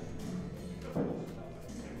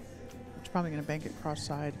 It's probably going to bank it cross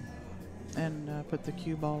side and put the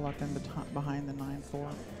cue ball up in behind the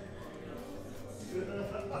 9-4.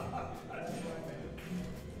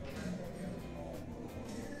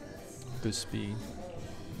 Good speed.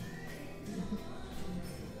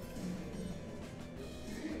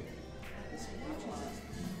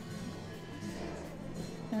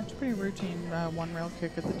 Yeah, it's pretty routine 1 rail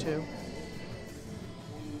kick at the 2.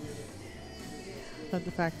 But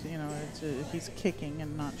the fact that, he's kicking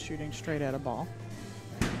and not shooting straight at a ball,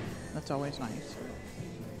 that's always nice.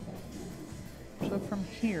 So from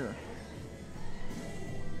here,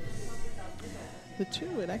 the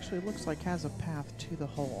 2, it actually looks like has a path to the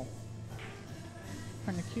hole.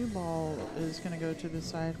 and the cue ball is going to go to the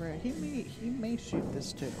side right. He may shoot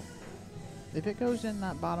this too. If it goes in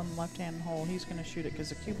that bottom left-hand hole, he's going to shoot it because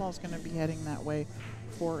the cue ball is going to be heading that way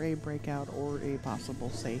for a breakout or a possible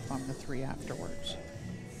safe on the 3 afterwards.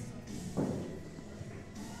 Well,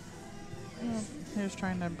 he was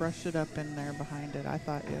trying to brush it up in there behind it. I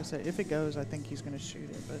thought, yes, if it goes, I think he's going to shoot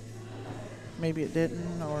it, but maybe it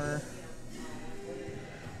didn't, or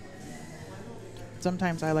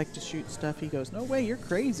sometimes I like to shoot stuff. He goes, no way, you're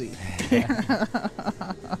crazy.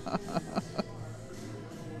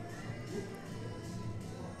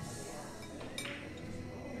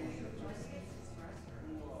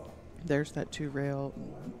 There's that two rail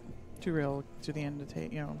to the end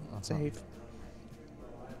of safe.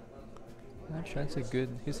 Trent's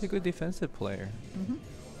he's a good defensive player.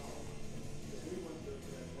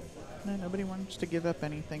 No, nobody wants to give up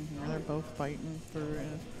anything here. They're both fighting for.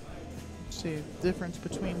 See, the difference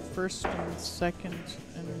between first and second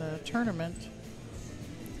in the tournament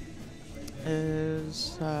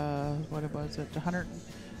is what was it? 100.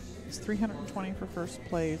 It's 320 for first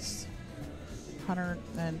place.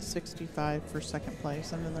 165 for second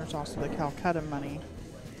place, and then there's also the Calcutta money,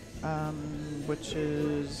 which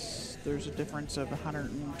is there's a difference of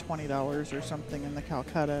 $120 or something in the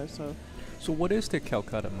Calcutta. So what is the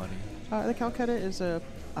Calcutta money? The Calcutta is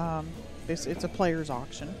it's a player's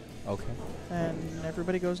auction. Okay. And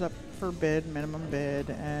everybody goes up for minimum bid,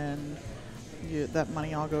 and that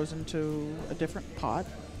money all goes into a different pot,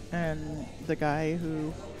 and the guy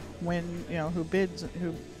who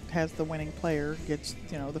has the winning player gets,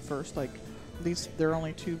 the first, there are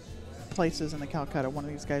only 2 places in the Calcutta. One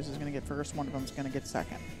of these guys is going to get first, one of them is going to get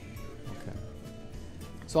second. Okay.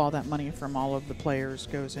 So all that money from all of the players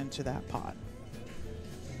goes into that pot.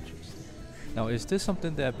 Interesting. Now, is this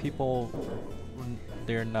something that people,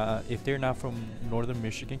 if they're not from northern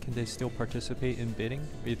Michigan, can they still participate in bidding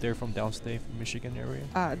if they're from downstate Michigan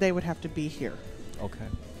area? They would have to be here. Okay.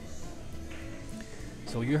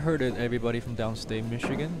 So you heard it, everybody from downstate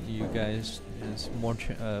Michigan. You guys, there's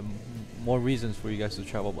more reasons for you guys to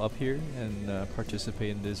travel up here and participate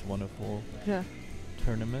in this wonderful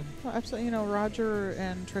tournament. Well, absolutely. Roger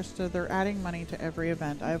and Trista, they're adding money to every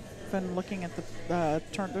event. I've been looking at the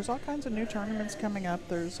there's all kinds of new tournaments coming up.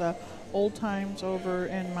 There's Old Times over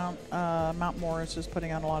in Mount Morris is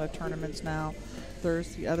putting on a lot of tournaments now.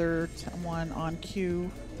 There's the other one on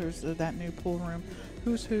Q. There's that new pool room.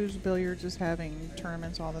 Who's Billiards is having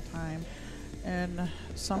tournaments all the time. And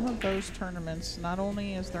some of those tournaments, not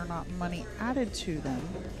only is there not money added to them,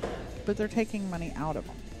 but they're taking money out of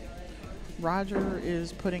them. Roger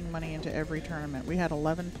is putting money into every tournament. We had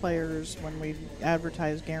 11 players when we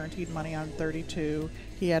advertised guaranteed money on 32.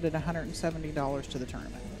 He added $170 to the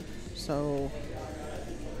tournament. So,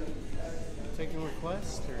 taking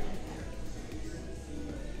requests,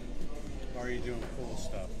 or are you doing cool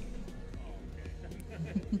stuff?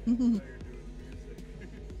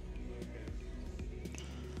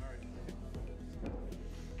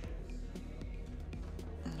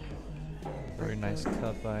 Very nice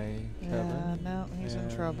cut by Kevin. Yeah, no, he's in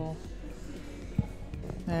trouble.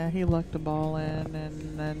 Yeah, he lucked the ball in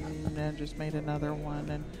and then just made another one,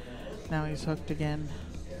 and now he's hooked again.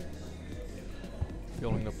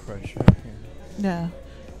 Feeling the pressure here. Yeah,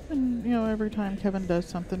 and every time Kevin does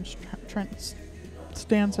something, Trent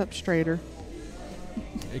stands up straighter.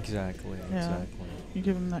 Exactly. You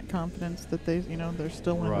give them that confidence that they're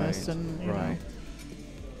still in this, and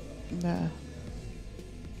yeah.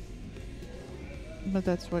 But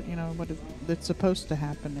that's what it's supposed to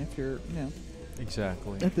happen if you're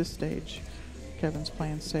exactly at this stage. Kevin's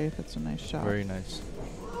playing safe. It's a nice shot. Very nice.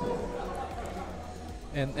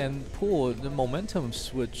 And pool, the momentum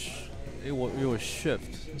switch, it will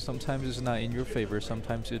shift. Sometimes it's not in your favor,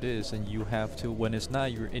 sometimes it is, and you have to, when it's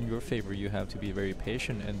not in your favor, you have to be very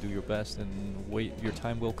patient and do your best and wait. Your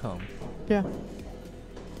time will come. Yeah.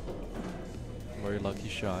 Very lucky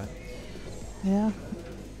shot. Yeah.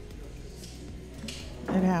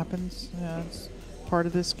 It happens. Yeah, it's part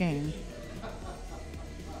of this game.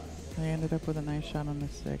 They ended up with a nice shot on the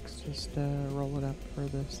 6. Just roll it up for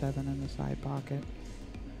the 7 in the side pocket.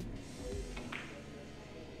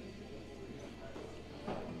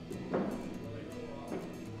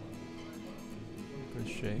 Good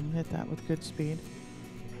shape. Hit that with good speed.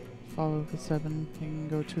 Follow the 7. He can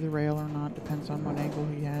go to the rail or not. Depends on what angle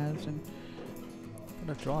he has. And I'm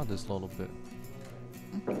gonna draw this a little bit.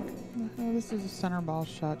 This is a center ball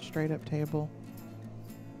shot, straight up table.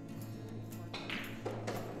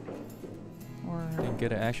 Or Didn't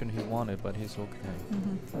get an action he wanted, but he's okay.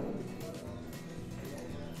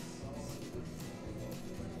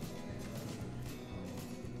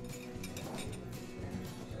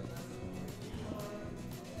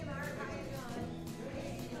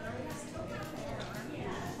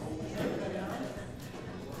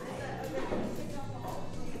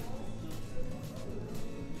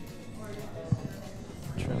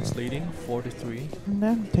 leading 4-3. And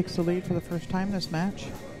then takes the lead for the first time this match.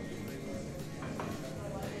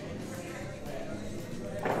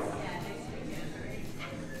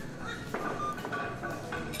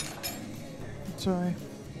 So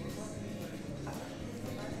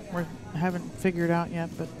we haven't figured out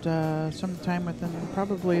yet, but sometime within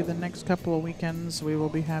probably the next couple of weekends, we will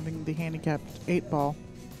be having the handicapped 8-ball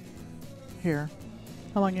here.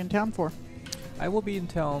 How long are you in town for? I will be in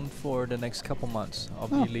town for the next couple months. I'll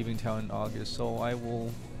Oh. be leaving town in August, so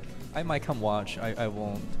I might come watch. I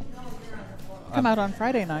won't. Come out on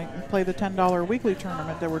Friday night and play the $10 weekly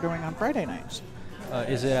tournament that we're doing on Friday nights.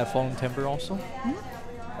 Is it at Fallen Timber also?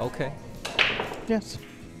 Okay. Yes.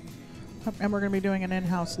 And we're going to be doing an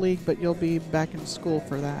in-house league, but you'll be back in school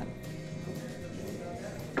for that.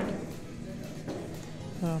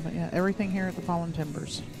 But yeah, everything here at the Fallen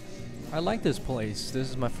Timbers. I like this place. This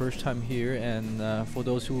is my first time here, and for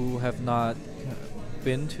those who have not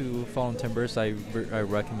been to Fallen Timbers, I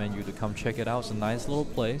recommend you to come check it out. It's a nice little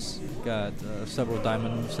place. Got several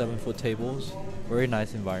diamond 7-foot tables. Very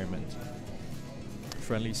nice environment.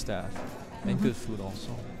 Friendly staff. And good food also.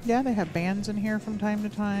 Yeah, they have bands in here from time to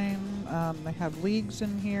time. They have leagues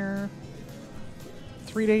in here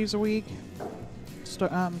 3 days a week.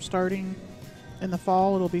 Starting in the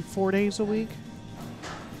fall, it'll be 4 days a week.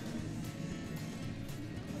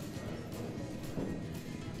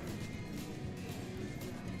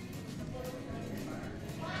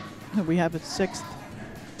 We have a 6th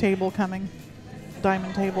table coming,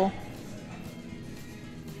 diamond table.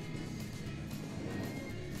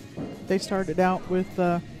 They started out with,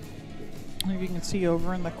 you can see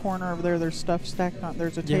over in the corner over there, there's stuff stacked on.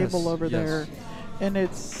 There's a table over there, and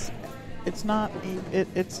it's not.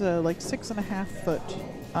 It's a like 6.5 foot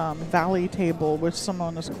valley table with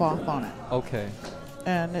Simona's cloth on it. Okay.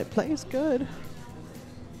 And it plays good,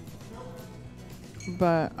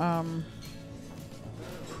 but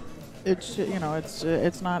it's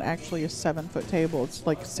it's not actually a 7-foot table. It's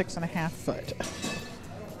like 6.5 foot,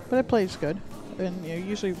 but it plays good. And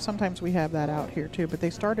usually, sometimes we have that out here too. But they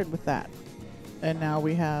started with that, and now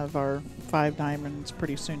we have our 5 diamonds.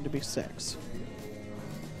 Pretty soon to be 6.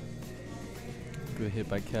 Good hit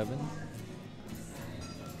by Kevin.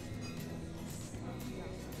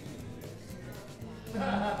 He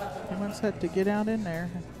wants that to get out in there.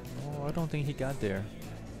 Oh, I don't think he got there.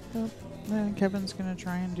 Well, then Kevin's gonna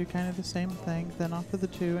try and do kind of the same thing. Then off of the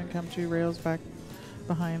 2 and come 2 rails back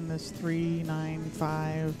behind this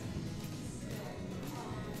 3-9-5.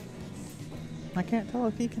 I can't tell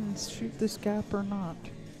if he can shoot this gap or not.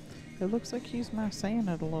 It looks like he's massing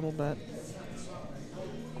it a little bit.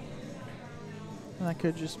 And that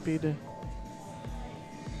could just be to...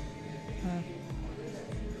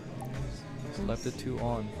 He's left it 2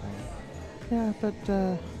 on yeah, but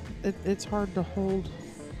it's hard to hold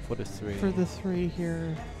for the 3. for the 3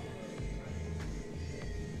 here.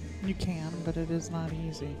 You can, but it is not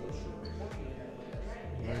easy.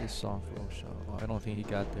 Very soft roll shot. Oh, I don't think he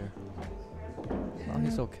got there. No,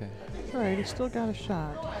 he's okay. Alright, he's still got a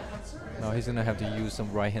shot. No, he's gonna have to use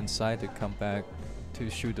some right hand side to come back to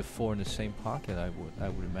shoot the 4 in the same pocket. I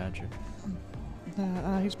would imagine.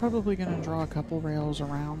 He's probably going to draw a couple rails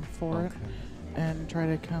around for it and try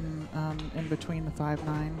to come in between the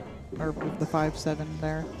 5-9 or the 5-7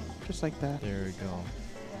 there, just like that. There we go.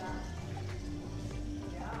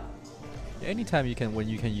 Anytime when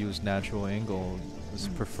you can use natural angle, is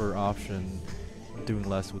preferred option. Doing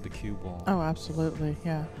less with the cue ball. Oh, absolutely,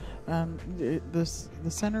 yeah. The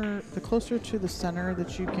center, the closer to the center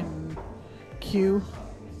that you can cue.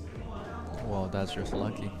 Well, that's just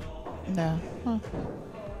lucky. Yeah. Huh.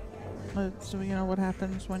 So you know what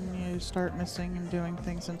happens when you start missing and doing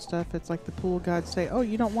things and stuff. It's like the pool gods say, "Oh,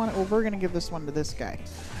 you don't want it. Well, we're gonna give this one to this guy."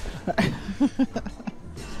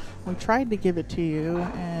 We tried to give it to you,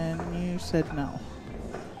 and you said no.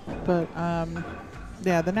 But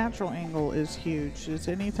yeah, the natural angle is huge. It's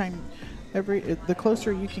anytime, the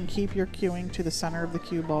closer you can keep your cueing to the center of the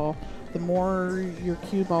cue ball, the more your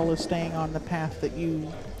cue ball is staying on the path that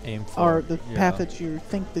you aim for, or the path that you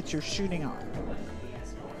think that you're shooting on.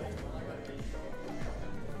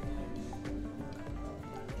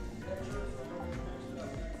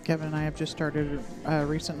 Kevin and I have just started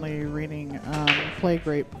recently reading Play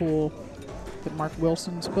Great Pool, the Mark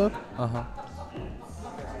Wilson's book.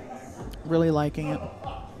 Really liking it.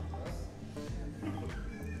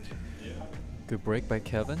 Good break by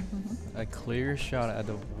Kevin. A clear shot at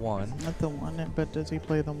the 1. At the 1, but does he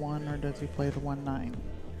play the 1 or does he play the 1-9?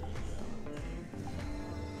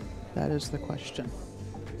 That is the question.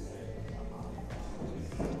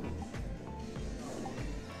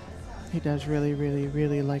 He does really, really,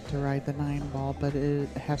 really like to ride the 9-ball, but it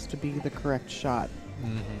has to be the correct shot.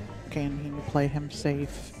 Can he play him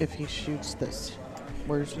safe if he shoots this?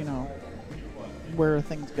 Where's, where are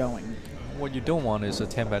things going? What you don't want is a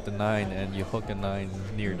 10 at the 9 and you hook a 9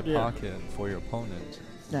 near the pocket for your opponent.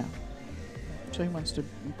 Yeah. So he wants to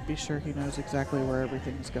be sure he knows exactly where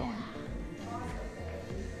everything's going.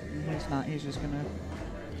 And he's not, he's just going to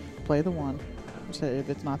play the 1. So if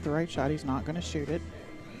it's not the right shot, he's not going to shoot it.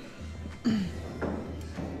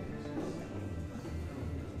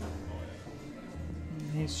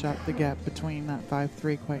 He's shot the gap between that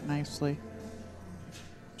 5-3 quite nicely.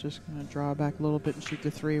 Just going to draw back a little bit and shoot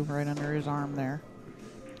the 3 right under his arm there.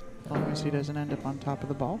 As long as he doesn't end up on top of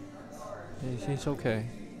the ball. He's okay.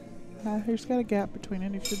 He's got a gap between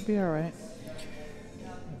it. He should be all right.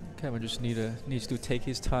 Kevin just needs to take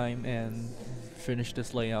his time and finish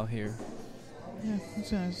this layout here. Yeah, he's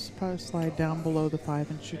going to probably slide down below the 5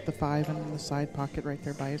 and shoot the 5 in the side pocket right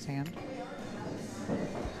there by his hand.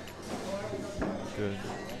 Good.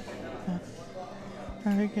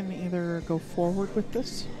 He can either go forward with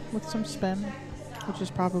this, with some spin, which is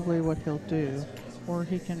probably what he'll do, or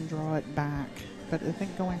he can draw it back. But I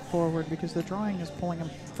think going forward, because the drawing is pulling him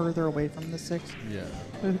further away from the 6. Yeah.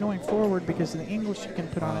 But going forward, because of the English you can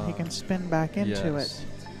put on it, he can spin back into it.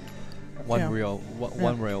 One rail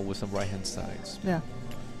with some right-hand sides. Yeah.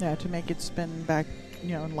 Yeah, to make it spin back,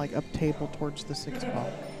 like up table towards the 6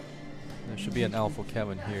 ball. There should be an alpha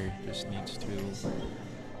Kevin here. Just needs to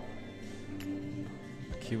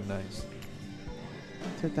cue nice.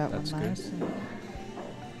 Did that That's one nice.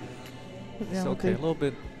 It's okay. A little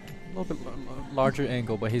bit larger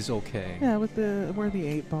angle, but he's okay. Yeah, with where the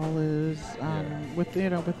 8 ball is,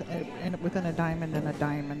 within a diamond and a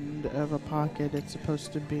diamond of a pocket, it's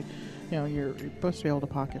supposed to be, you're supposed to be able to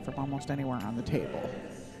pocket from almost anywhere on the table.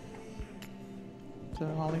 So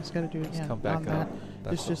all he's got to do is come back on up.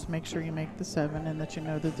 that is just make sure you make the 7 and that you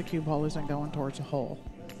know that the cue ball isn't going towards a hole.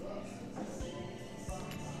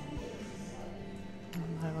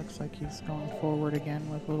 And that looks like he's going forward again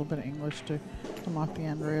with a little bit of English to come off the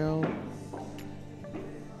end rail.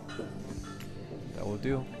 That will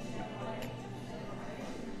do.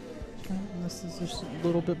 And this is just a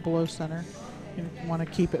little bit below center. You want to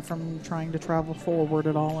keep it from trying to travel forward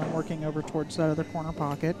at all and working over towards that other corner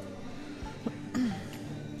pocket.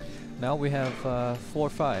 Now we have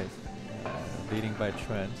 4-5, leading by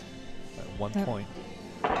Trent at 1 point.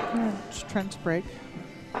 Yeah, it's Trent's break.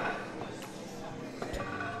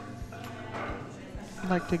 I'd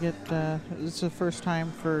like to get, it's the first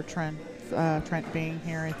time for Trent being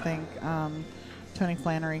here, I think. Tony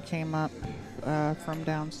Flannery came up from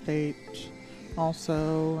downstate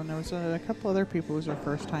also, and there was a couple other people. It was their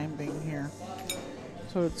first time being here.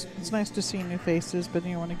 So it's nice to see new faces, but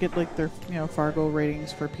you want to get like their Fargo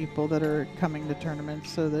ratings for people that are coming to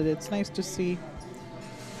tournaments, so that it's nice to see,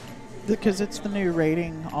 because it's the new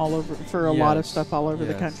rating all over for a lot of stuff all over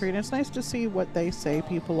the country, and it's nice to see what they say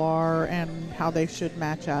people are and how they should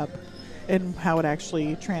match up and how it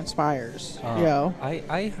actually transpires.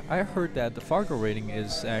 I heard that the Fargo rating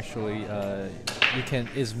is actually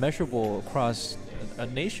is measurable across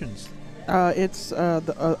nations. It's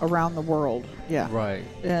around the world, yeah. Right.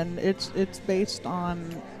 And it's based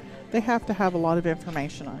on, they have to have a lot of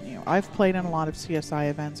information on you. I've played in a lot of CSI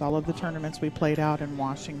events. All of the tournaments we played out in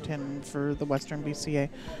Washington for the Western BCA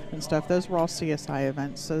and stuff, those were all CSI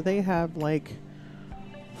events. So they have like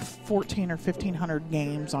 1,400 or 1,500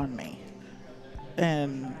 games on me.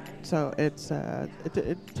 And so it's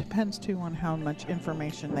it depends too on how much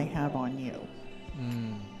information they have on you.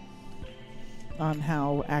 On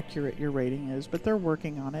how accurate your rating is, but they're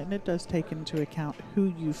working on it, and it does take into account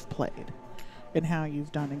who you've played and how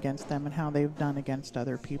you've done against them and how they've done against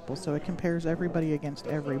other people. So it compares everybody against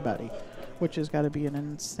everybody, which has got to be an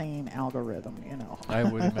insane algorithm, I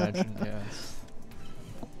would imagine, yes.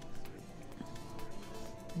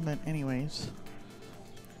 But anyways.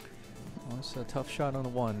 Well, it's a tough shot on the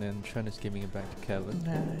 1, and Trent is giving it back to Kevin.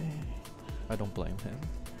 I don't blame him.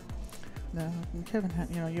 No, Kevin,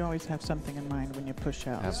 you always have something in mind when you push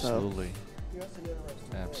out. Absolutely.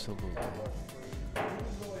 Absolutely.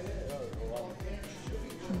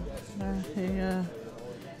 He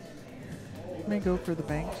may go for the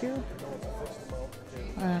bank here.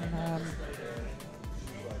 And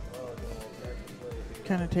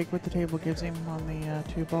kind of take what the table gives him on the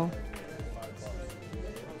 2 ball.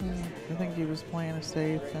 I think he was playing a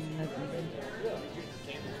safe, and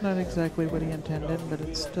not exactly what he intended, but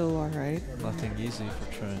it's still all right. Nothing easy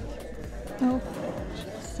for Trent. No.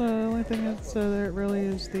 So the only thing that's there really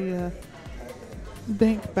is the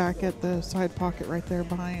bank back at the side pocket right there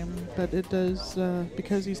behind him. But it does,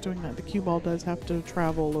 because he's doing that, the cue ball does have to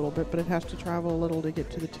travel a little bit, but it has to travel a little to get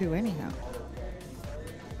to the 2 anyhow.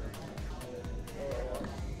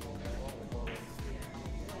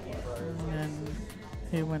 And then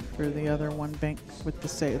he went for the other one bank with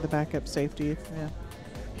the backup safety. Yeah.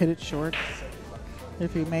 Hit it short.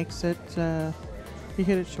 If he makes it, he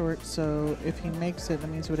hit it short, so if he makes it, that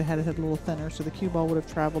means he would have had it hit a little thinner, so the cue ball would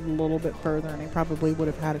have traveled a little bit further, and he probably would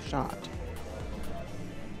have had a shot.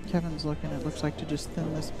 Kevin's looking, it looks like, to just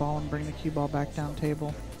thin this ball and bring the cue ball back down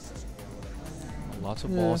table. Lots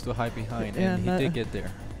of balls to hide behind, and he did get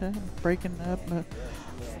there. Breaking up.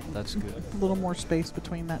 That's good. A little more space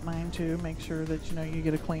between that 9 too. Make sure that you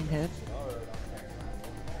get a clean hit.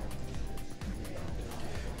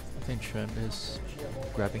 I think Trent is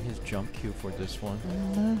grabbing his jump cue for this one.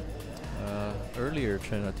 Earlier,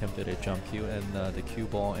 Trent attempted a jump cue, and the cue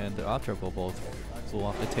ball and the object ball both flew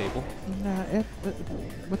off the table.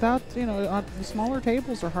 Without, the smaller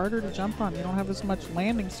tables are harder to jump on. You don't have as much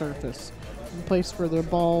landing surface in place for the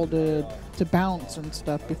ball to bounce and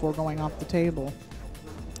stuff before going off the table.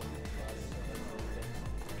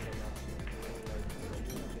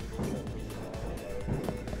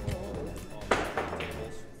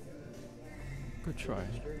 Good try.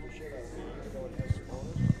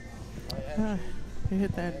 He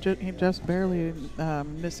hit that. He just barely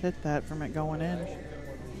mishit that from it going in.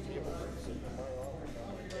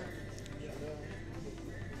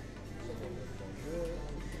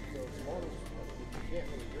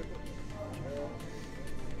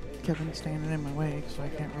 Kevin's standing in my way, so I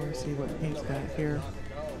can't really see what he's got here.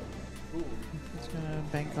 He's gonna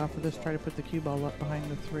bank off of this, try to put the cue ball up behind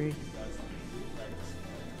the 3.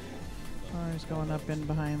 Oh, he's going up in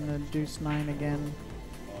behind the deuce 9 again.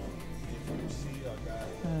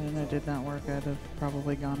 And it did not work. I'd have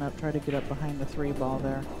probably gone up, tried to get up behind the 3 ball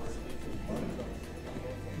there.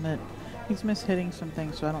 And he's mishitting some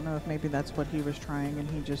things, so I don't know if maybe that's what he was trying and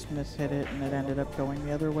he just mishit it and it ended up going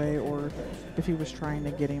the other way, or if he was trying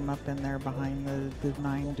to get him up in there behind the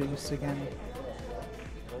 9 deuce again.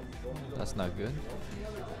 That's not good.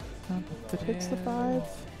 If it hits the 5.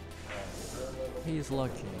 He's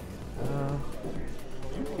lucky.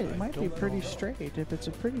 It might be pretty straight. If it's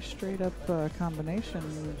a pretty straight up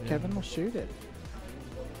combination, Kevin will shoot it.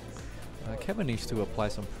 Kevin needs to apply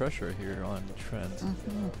some pressure here on Trent.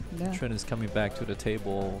 Yeah. Trent is coming back to the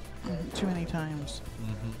table too many times.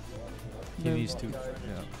 He needs to.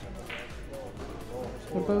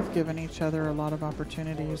 They're both giving each other a lot of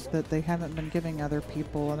opportunities that they haven't been giving other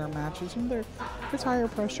people, other matches. And there's higher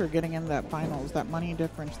pressure getting into that finals, that money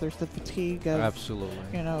difference. There's the fatigue of, absolutely.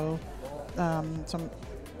 Some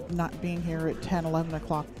not being here at 10, 11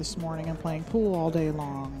 o'clock this morning and playing pool all day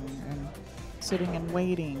long and sitting and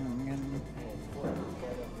waiting. And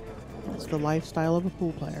it's the lifestyle of a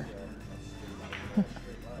pool player.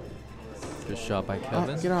 Good shot by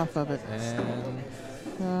Kevin. Get off of it.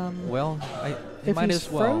 And well, he might as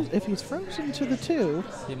well. If he's frozen to the 2,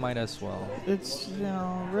 he might as well. It's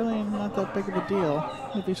really not that big of a deal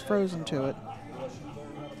if he's frozen to it.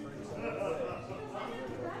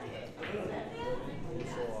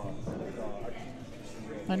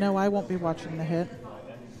 I know I won't be watching the hit,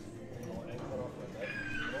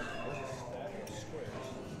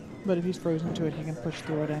 but if he's frozen to it, he can push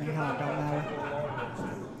through it anyhow. It don't matter.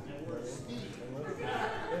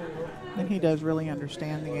 And he does really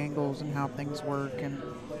understand the angles and how things work. And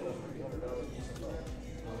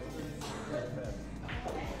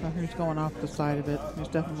he's going off the side of it. He's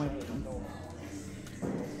definitely.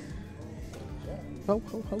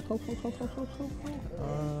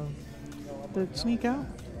 Did it sneak out?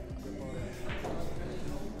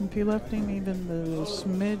 If he left him even the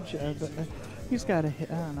smidge of it, he's got to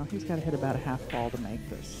hit. I don't know. He's got to hit about a half ball to make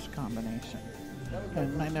this combination.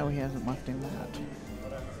 And I know he hasn't left him that.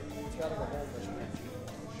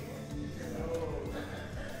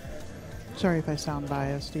 Sorry if I sound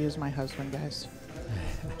biased. He is my husband, guys.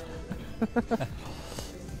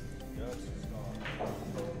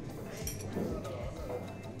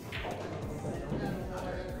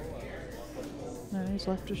 And he's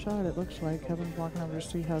left a shot, it looks like. Kevin's walking over to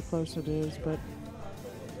see how close it is, but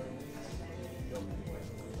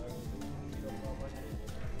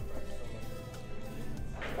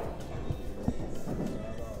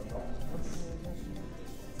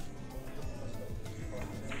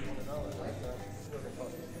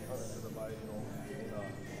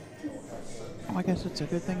I guess it's a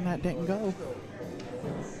good thing that didn't go.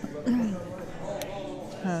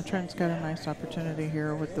 Trent's got a nice opportunity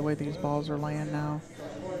here with the way these balls are laying now.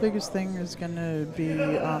 Biggest thing is going to be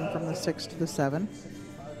from the 6 to the 7.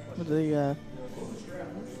 With the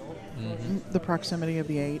the proximity of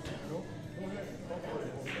the 8.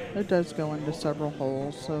 It does go into several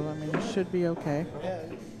holes, so I mean, it should be okay.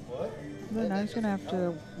 Then now he's going to have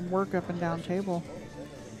to work up and down table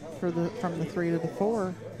from the 3 to the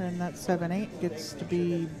 4, and that 7-8 gets to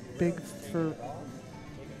be big for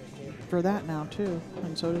that now too.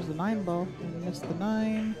 And so does the 9 ball. He missed the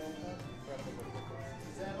 9.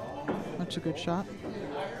 That's a good shot.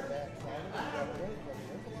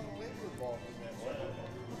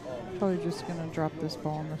 Probably just going to drop this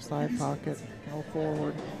ball in the side pocket, go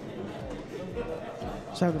forward.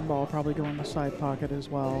 7 ball probably go in the side pocket as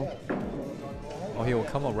well. Oh, he will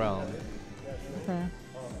come around. Okay.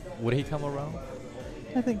 Would he come around?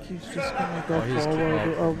 I think he's just going to go he's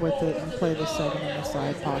forward or with it and play the 7 in the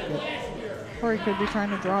side pocket. Or he could be trying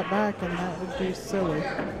to drop back, and that would be silly.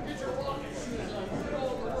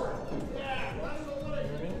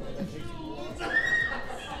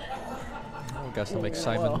 We got some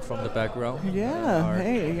excitement from the back row. Yeah,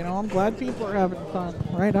 hey, you know, I'm glad people are having fun.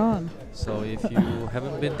 Right on. So if you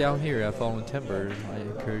haven't been down here at Fallen Timber, I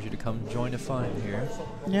encourage you to come join the fun here.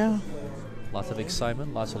 Yeah. Lots of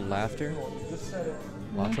excitement, lots of laughter,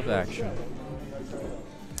 lots of action.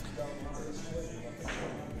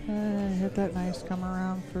 Hit that nice come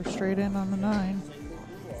around for straight in on the 9.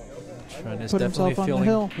 Trent is Put definitely himself on the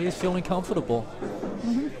hill. he's feeling comfortable.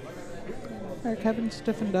 Kevin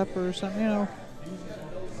stiffened up or something, you know.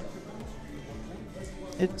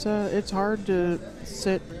 It's hard to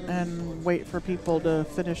sit and wait for people to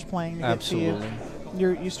finish playing to Absolutely. get to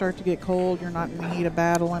you. You start to get cold. You're not in the heat of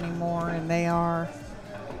battle anymore, and they are.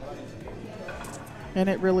 And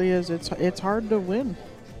it really is. It's hard to win.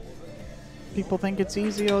 People think it's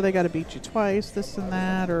easy. Oh, they got to beat you twice, this and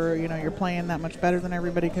that, or you know you're playing that much better than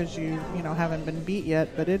everybody because you haven't been beat yet.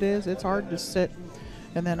 But it is. It's hard to sit,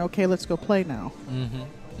 and then okay, let's go play now.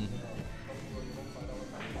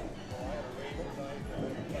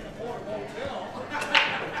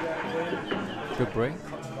 Good break.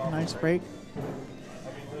 Nice break.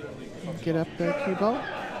 Get up there, cue ball.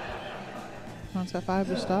 Wants that 5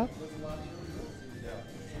 to stop.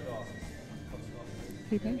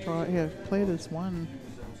 He may draw it. Yeah, play this 1.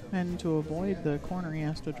 And to avoid the corner, he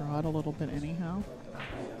has to draw it a little bit anyhow.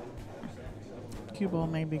 Cue ball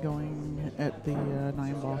may be going at the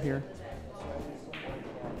 9 ball here.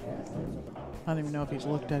 I don't even know if he's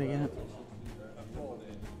looked at it yet.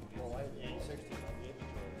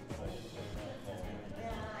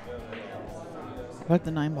 But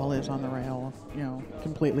the 9 ball is on the rail, you know,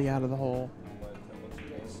 completely out of the hole.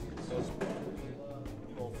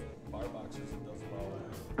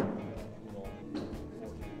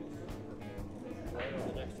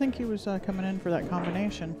 I think he was coming in for that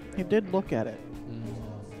combination. He did look at it.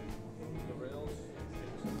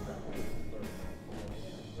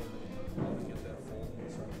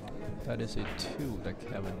 That is a 2 that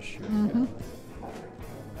Kevin should.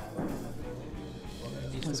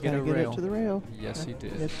 He's got to get it to the rail. Yes, he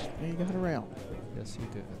did. Yes, he got a rail. Yes, he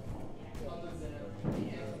did.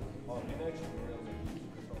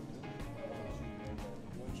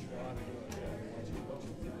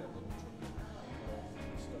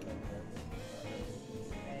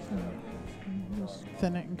 Just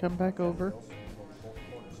thin it and come back over.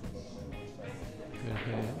 Good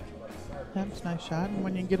hit. That's a nice shot. And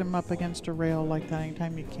when you get him up against a rail like that,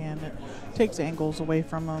 anytime you can, it takes angles away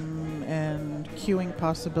from him and cueing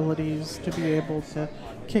possibilities to be able to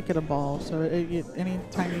kick at a ball. So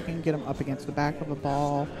anytime you can get him up against the back of a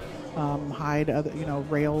ball, hide other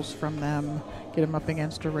rails from them, get him up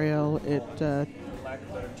against a rail, it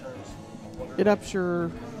ups your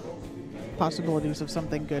possibilities of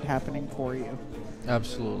something good happening for you.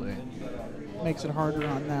 Absolutely. Makes it harder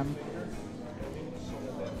on them.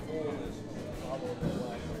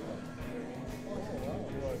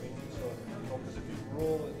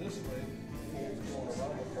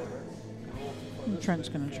 Trent's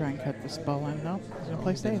going to try and cut this ball in. No, he's going to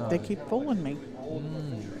play safe. They keep fooling me.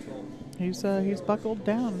 He's buckled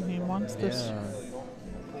down. He wants this. Yeah.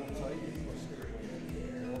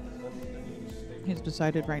 He's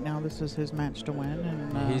decided right now this is his match to win,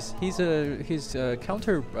 and he's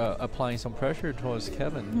counter applying some pressure towards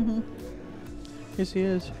Kevin. Yes, he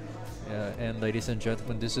is. Yeah, and ladies and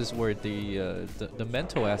gentlemen, this is where the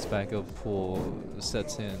mental aspect of pool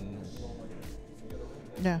sets in.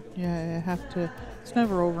 Yeah, you have to. It's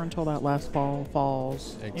never over until that last ball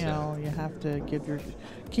falls. Exactly. You have to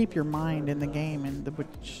keep your mind in the game, and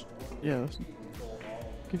which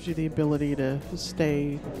gives you the ability to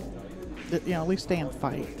stay. At least stay and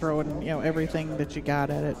fight. Throw in everything that you got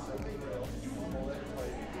at it.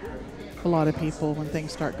 A lot of people, when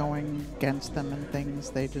things start going against them and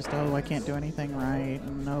things, they just, I can't do anything right,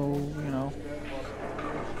 and no,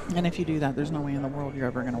 And if you do that, there's no way in the world you're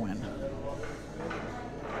ever going to win.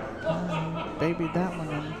 Babied that one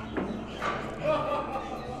in.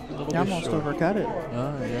 He almost overcut it.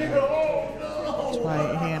 Oh, yeah. That's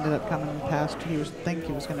why he ended up coming past. He was think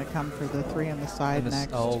he was going to come for the 3 on the side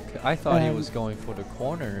next. Oh, okay. I thought he And- was going for the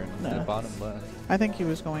corner in the No. bottom left. I think he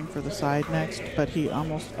was going for the side next, but he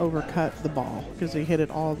almost overcut the ball because he hit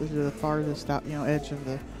it all to the farthest out, edge of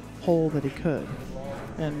the hole that he could.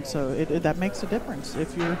 And so that makes a difference.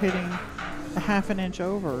 If you're hitting a half an inch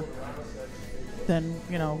over, then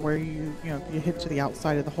where you hit to the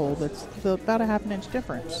outside of the hole, that's about a half an inch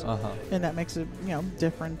difference. And that makes a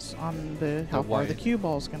difference on how far the cue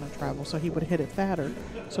ball is going to travel. So he would have hit it fatter,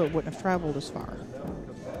 so it wouldn't have traveled as far.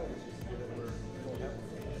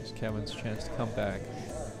 It's Kevin's chance to come back.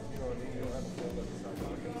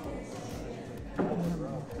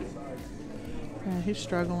 Yeah, he's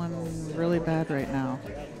struggling really bad right now.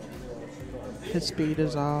 His speed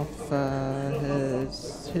is off.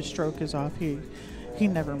 His stroke is off. He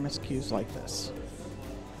never miscues like this.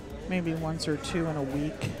 Maybe once or two in a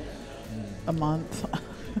week, a month.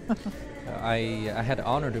 I had the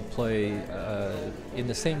honor to play in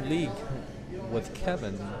the same league with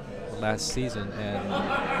Kevin last season,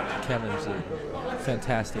 and Kevin's a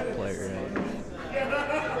fantastic player.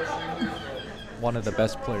 One of the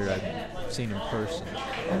best players I've seen in person.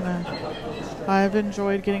 And, I've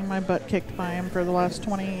enjoyed getting my butt kicked by him for the last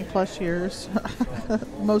 20 plus years,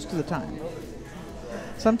 most of the time.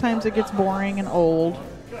 Sometimes it gets boring and old,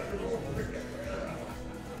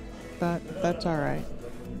 but that's all right.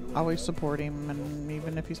 Always support him, and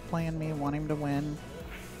even if he's playing me, want him to win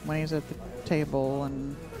when he's at the table,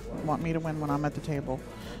 and want me to win when I'm at the table.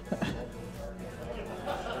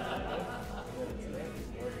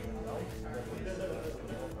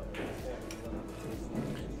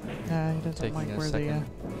 He doesn't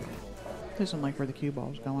like where the cue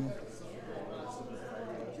ball's going.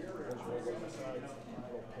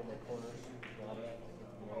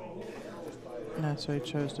 Yeah, so he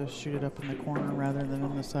chose to shoot it up in the corner rather than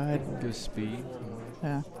on the side. Good speed.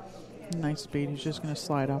 Yeah, nice speed. He's just going to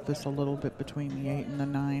slide off this a little bit between the 8 and the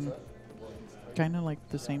 9. Kind of like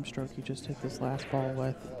the same stroke he just hit this last ball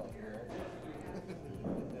with.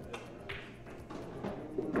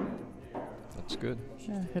 That's good.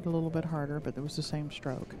 Yeah, hit a little bit harder, but it was the same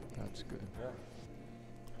stroke. That's good.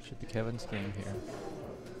 Should be Kevin's game here.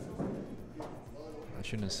 I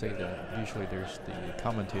shouldn't say that. Usually there's the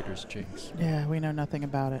commentator's jinx. Yeah, we know nothing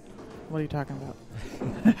about it. What are you talking about?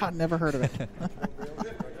 I've never heard of it.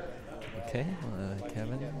 Okay,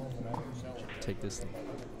 Kevin, take this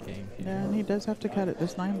game here. Yeah, and he does have to cut it.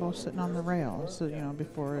 This 9 ball's sitting on the rail. So,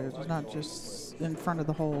 before it was not just in front of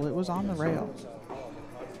the hole. It was on the rail.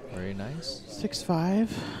 Very nice. 6-5.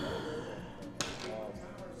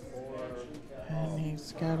 And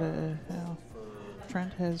he's got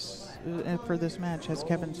Trent has, for this match, has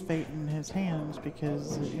Kevin's fate in his hands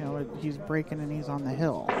because, he's breaking and he's on the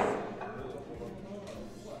hill.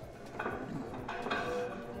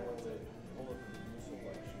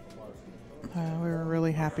 We were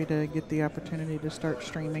really happy to get the opportunity to start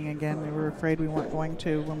streaming again. We were afraid we weren't going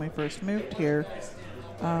to when we first moved here.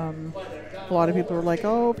 A lot of people were like,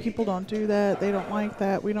 oh, people don't do that. They don't like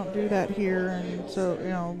that. We don't do that here. And so,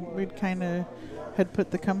 we'd kind of had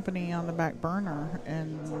put the company on the back burner,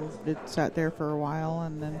 and it sat there for a while.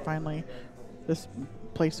 And then finally this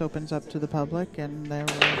place opens up to the public, and they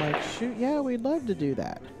were like, shoot, yeah, we'd love to do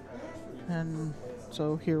that. And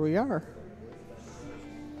so here we are.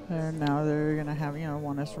 And now they're going to have,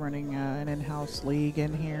 want us running an in-house league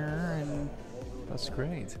in here. And that's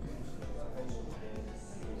great.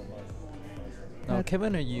 Now,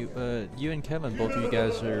 Kevin, are you and Kevin, both of you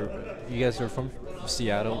guys are from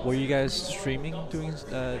Seattle. Were you guys streaming, doing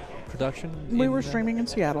production? We were streaming in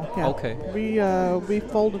Seattle. Yeah. Okay. We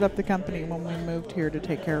folded up the company when we moved here to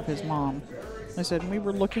take care of his mom. I said we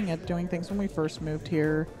were looking at doing things when we first moved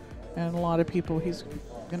here, and a lot of people. He's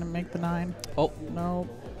gonna make the 9. Oh no,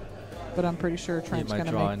 but I'm pretty sure Trent's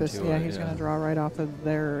gonna make this. Yeah, he's gonna draw right off of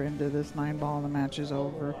there into this 9 ball, and the match is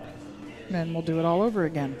over. And then we'll do it all over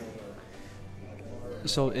again.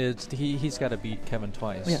 So he's got to beat Kevin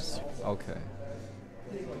twice. Yes. Okay.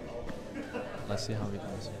 Let's see how he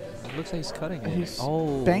does. It looks like he's cutting it. He's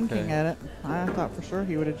banking at it. I thought for sure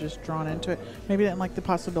he would have just drawn into it. Maybe didn't like the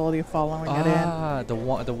possibility of following it in. Ah, the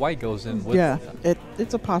white goes in with. Yeah,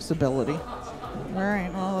 it's a possibility. All right.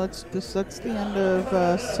 Well, that's the end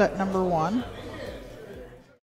of set number 1.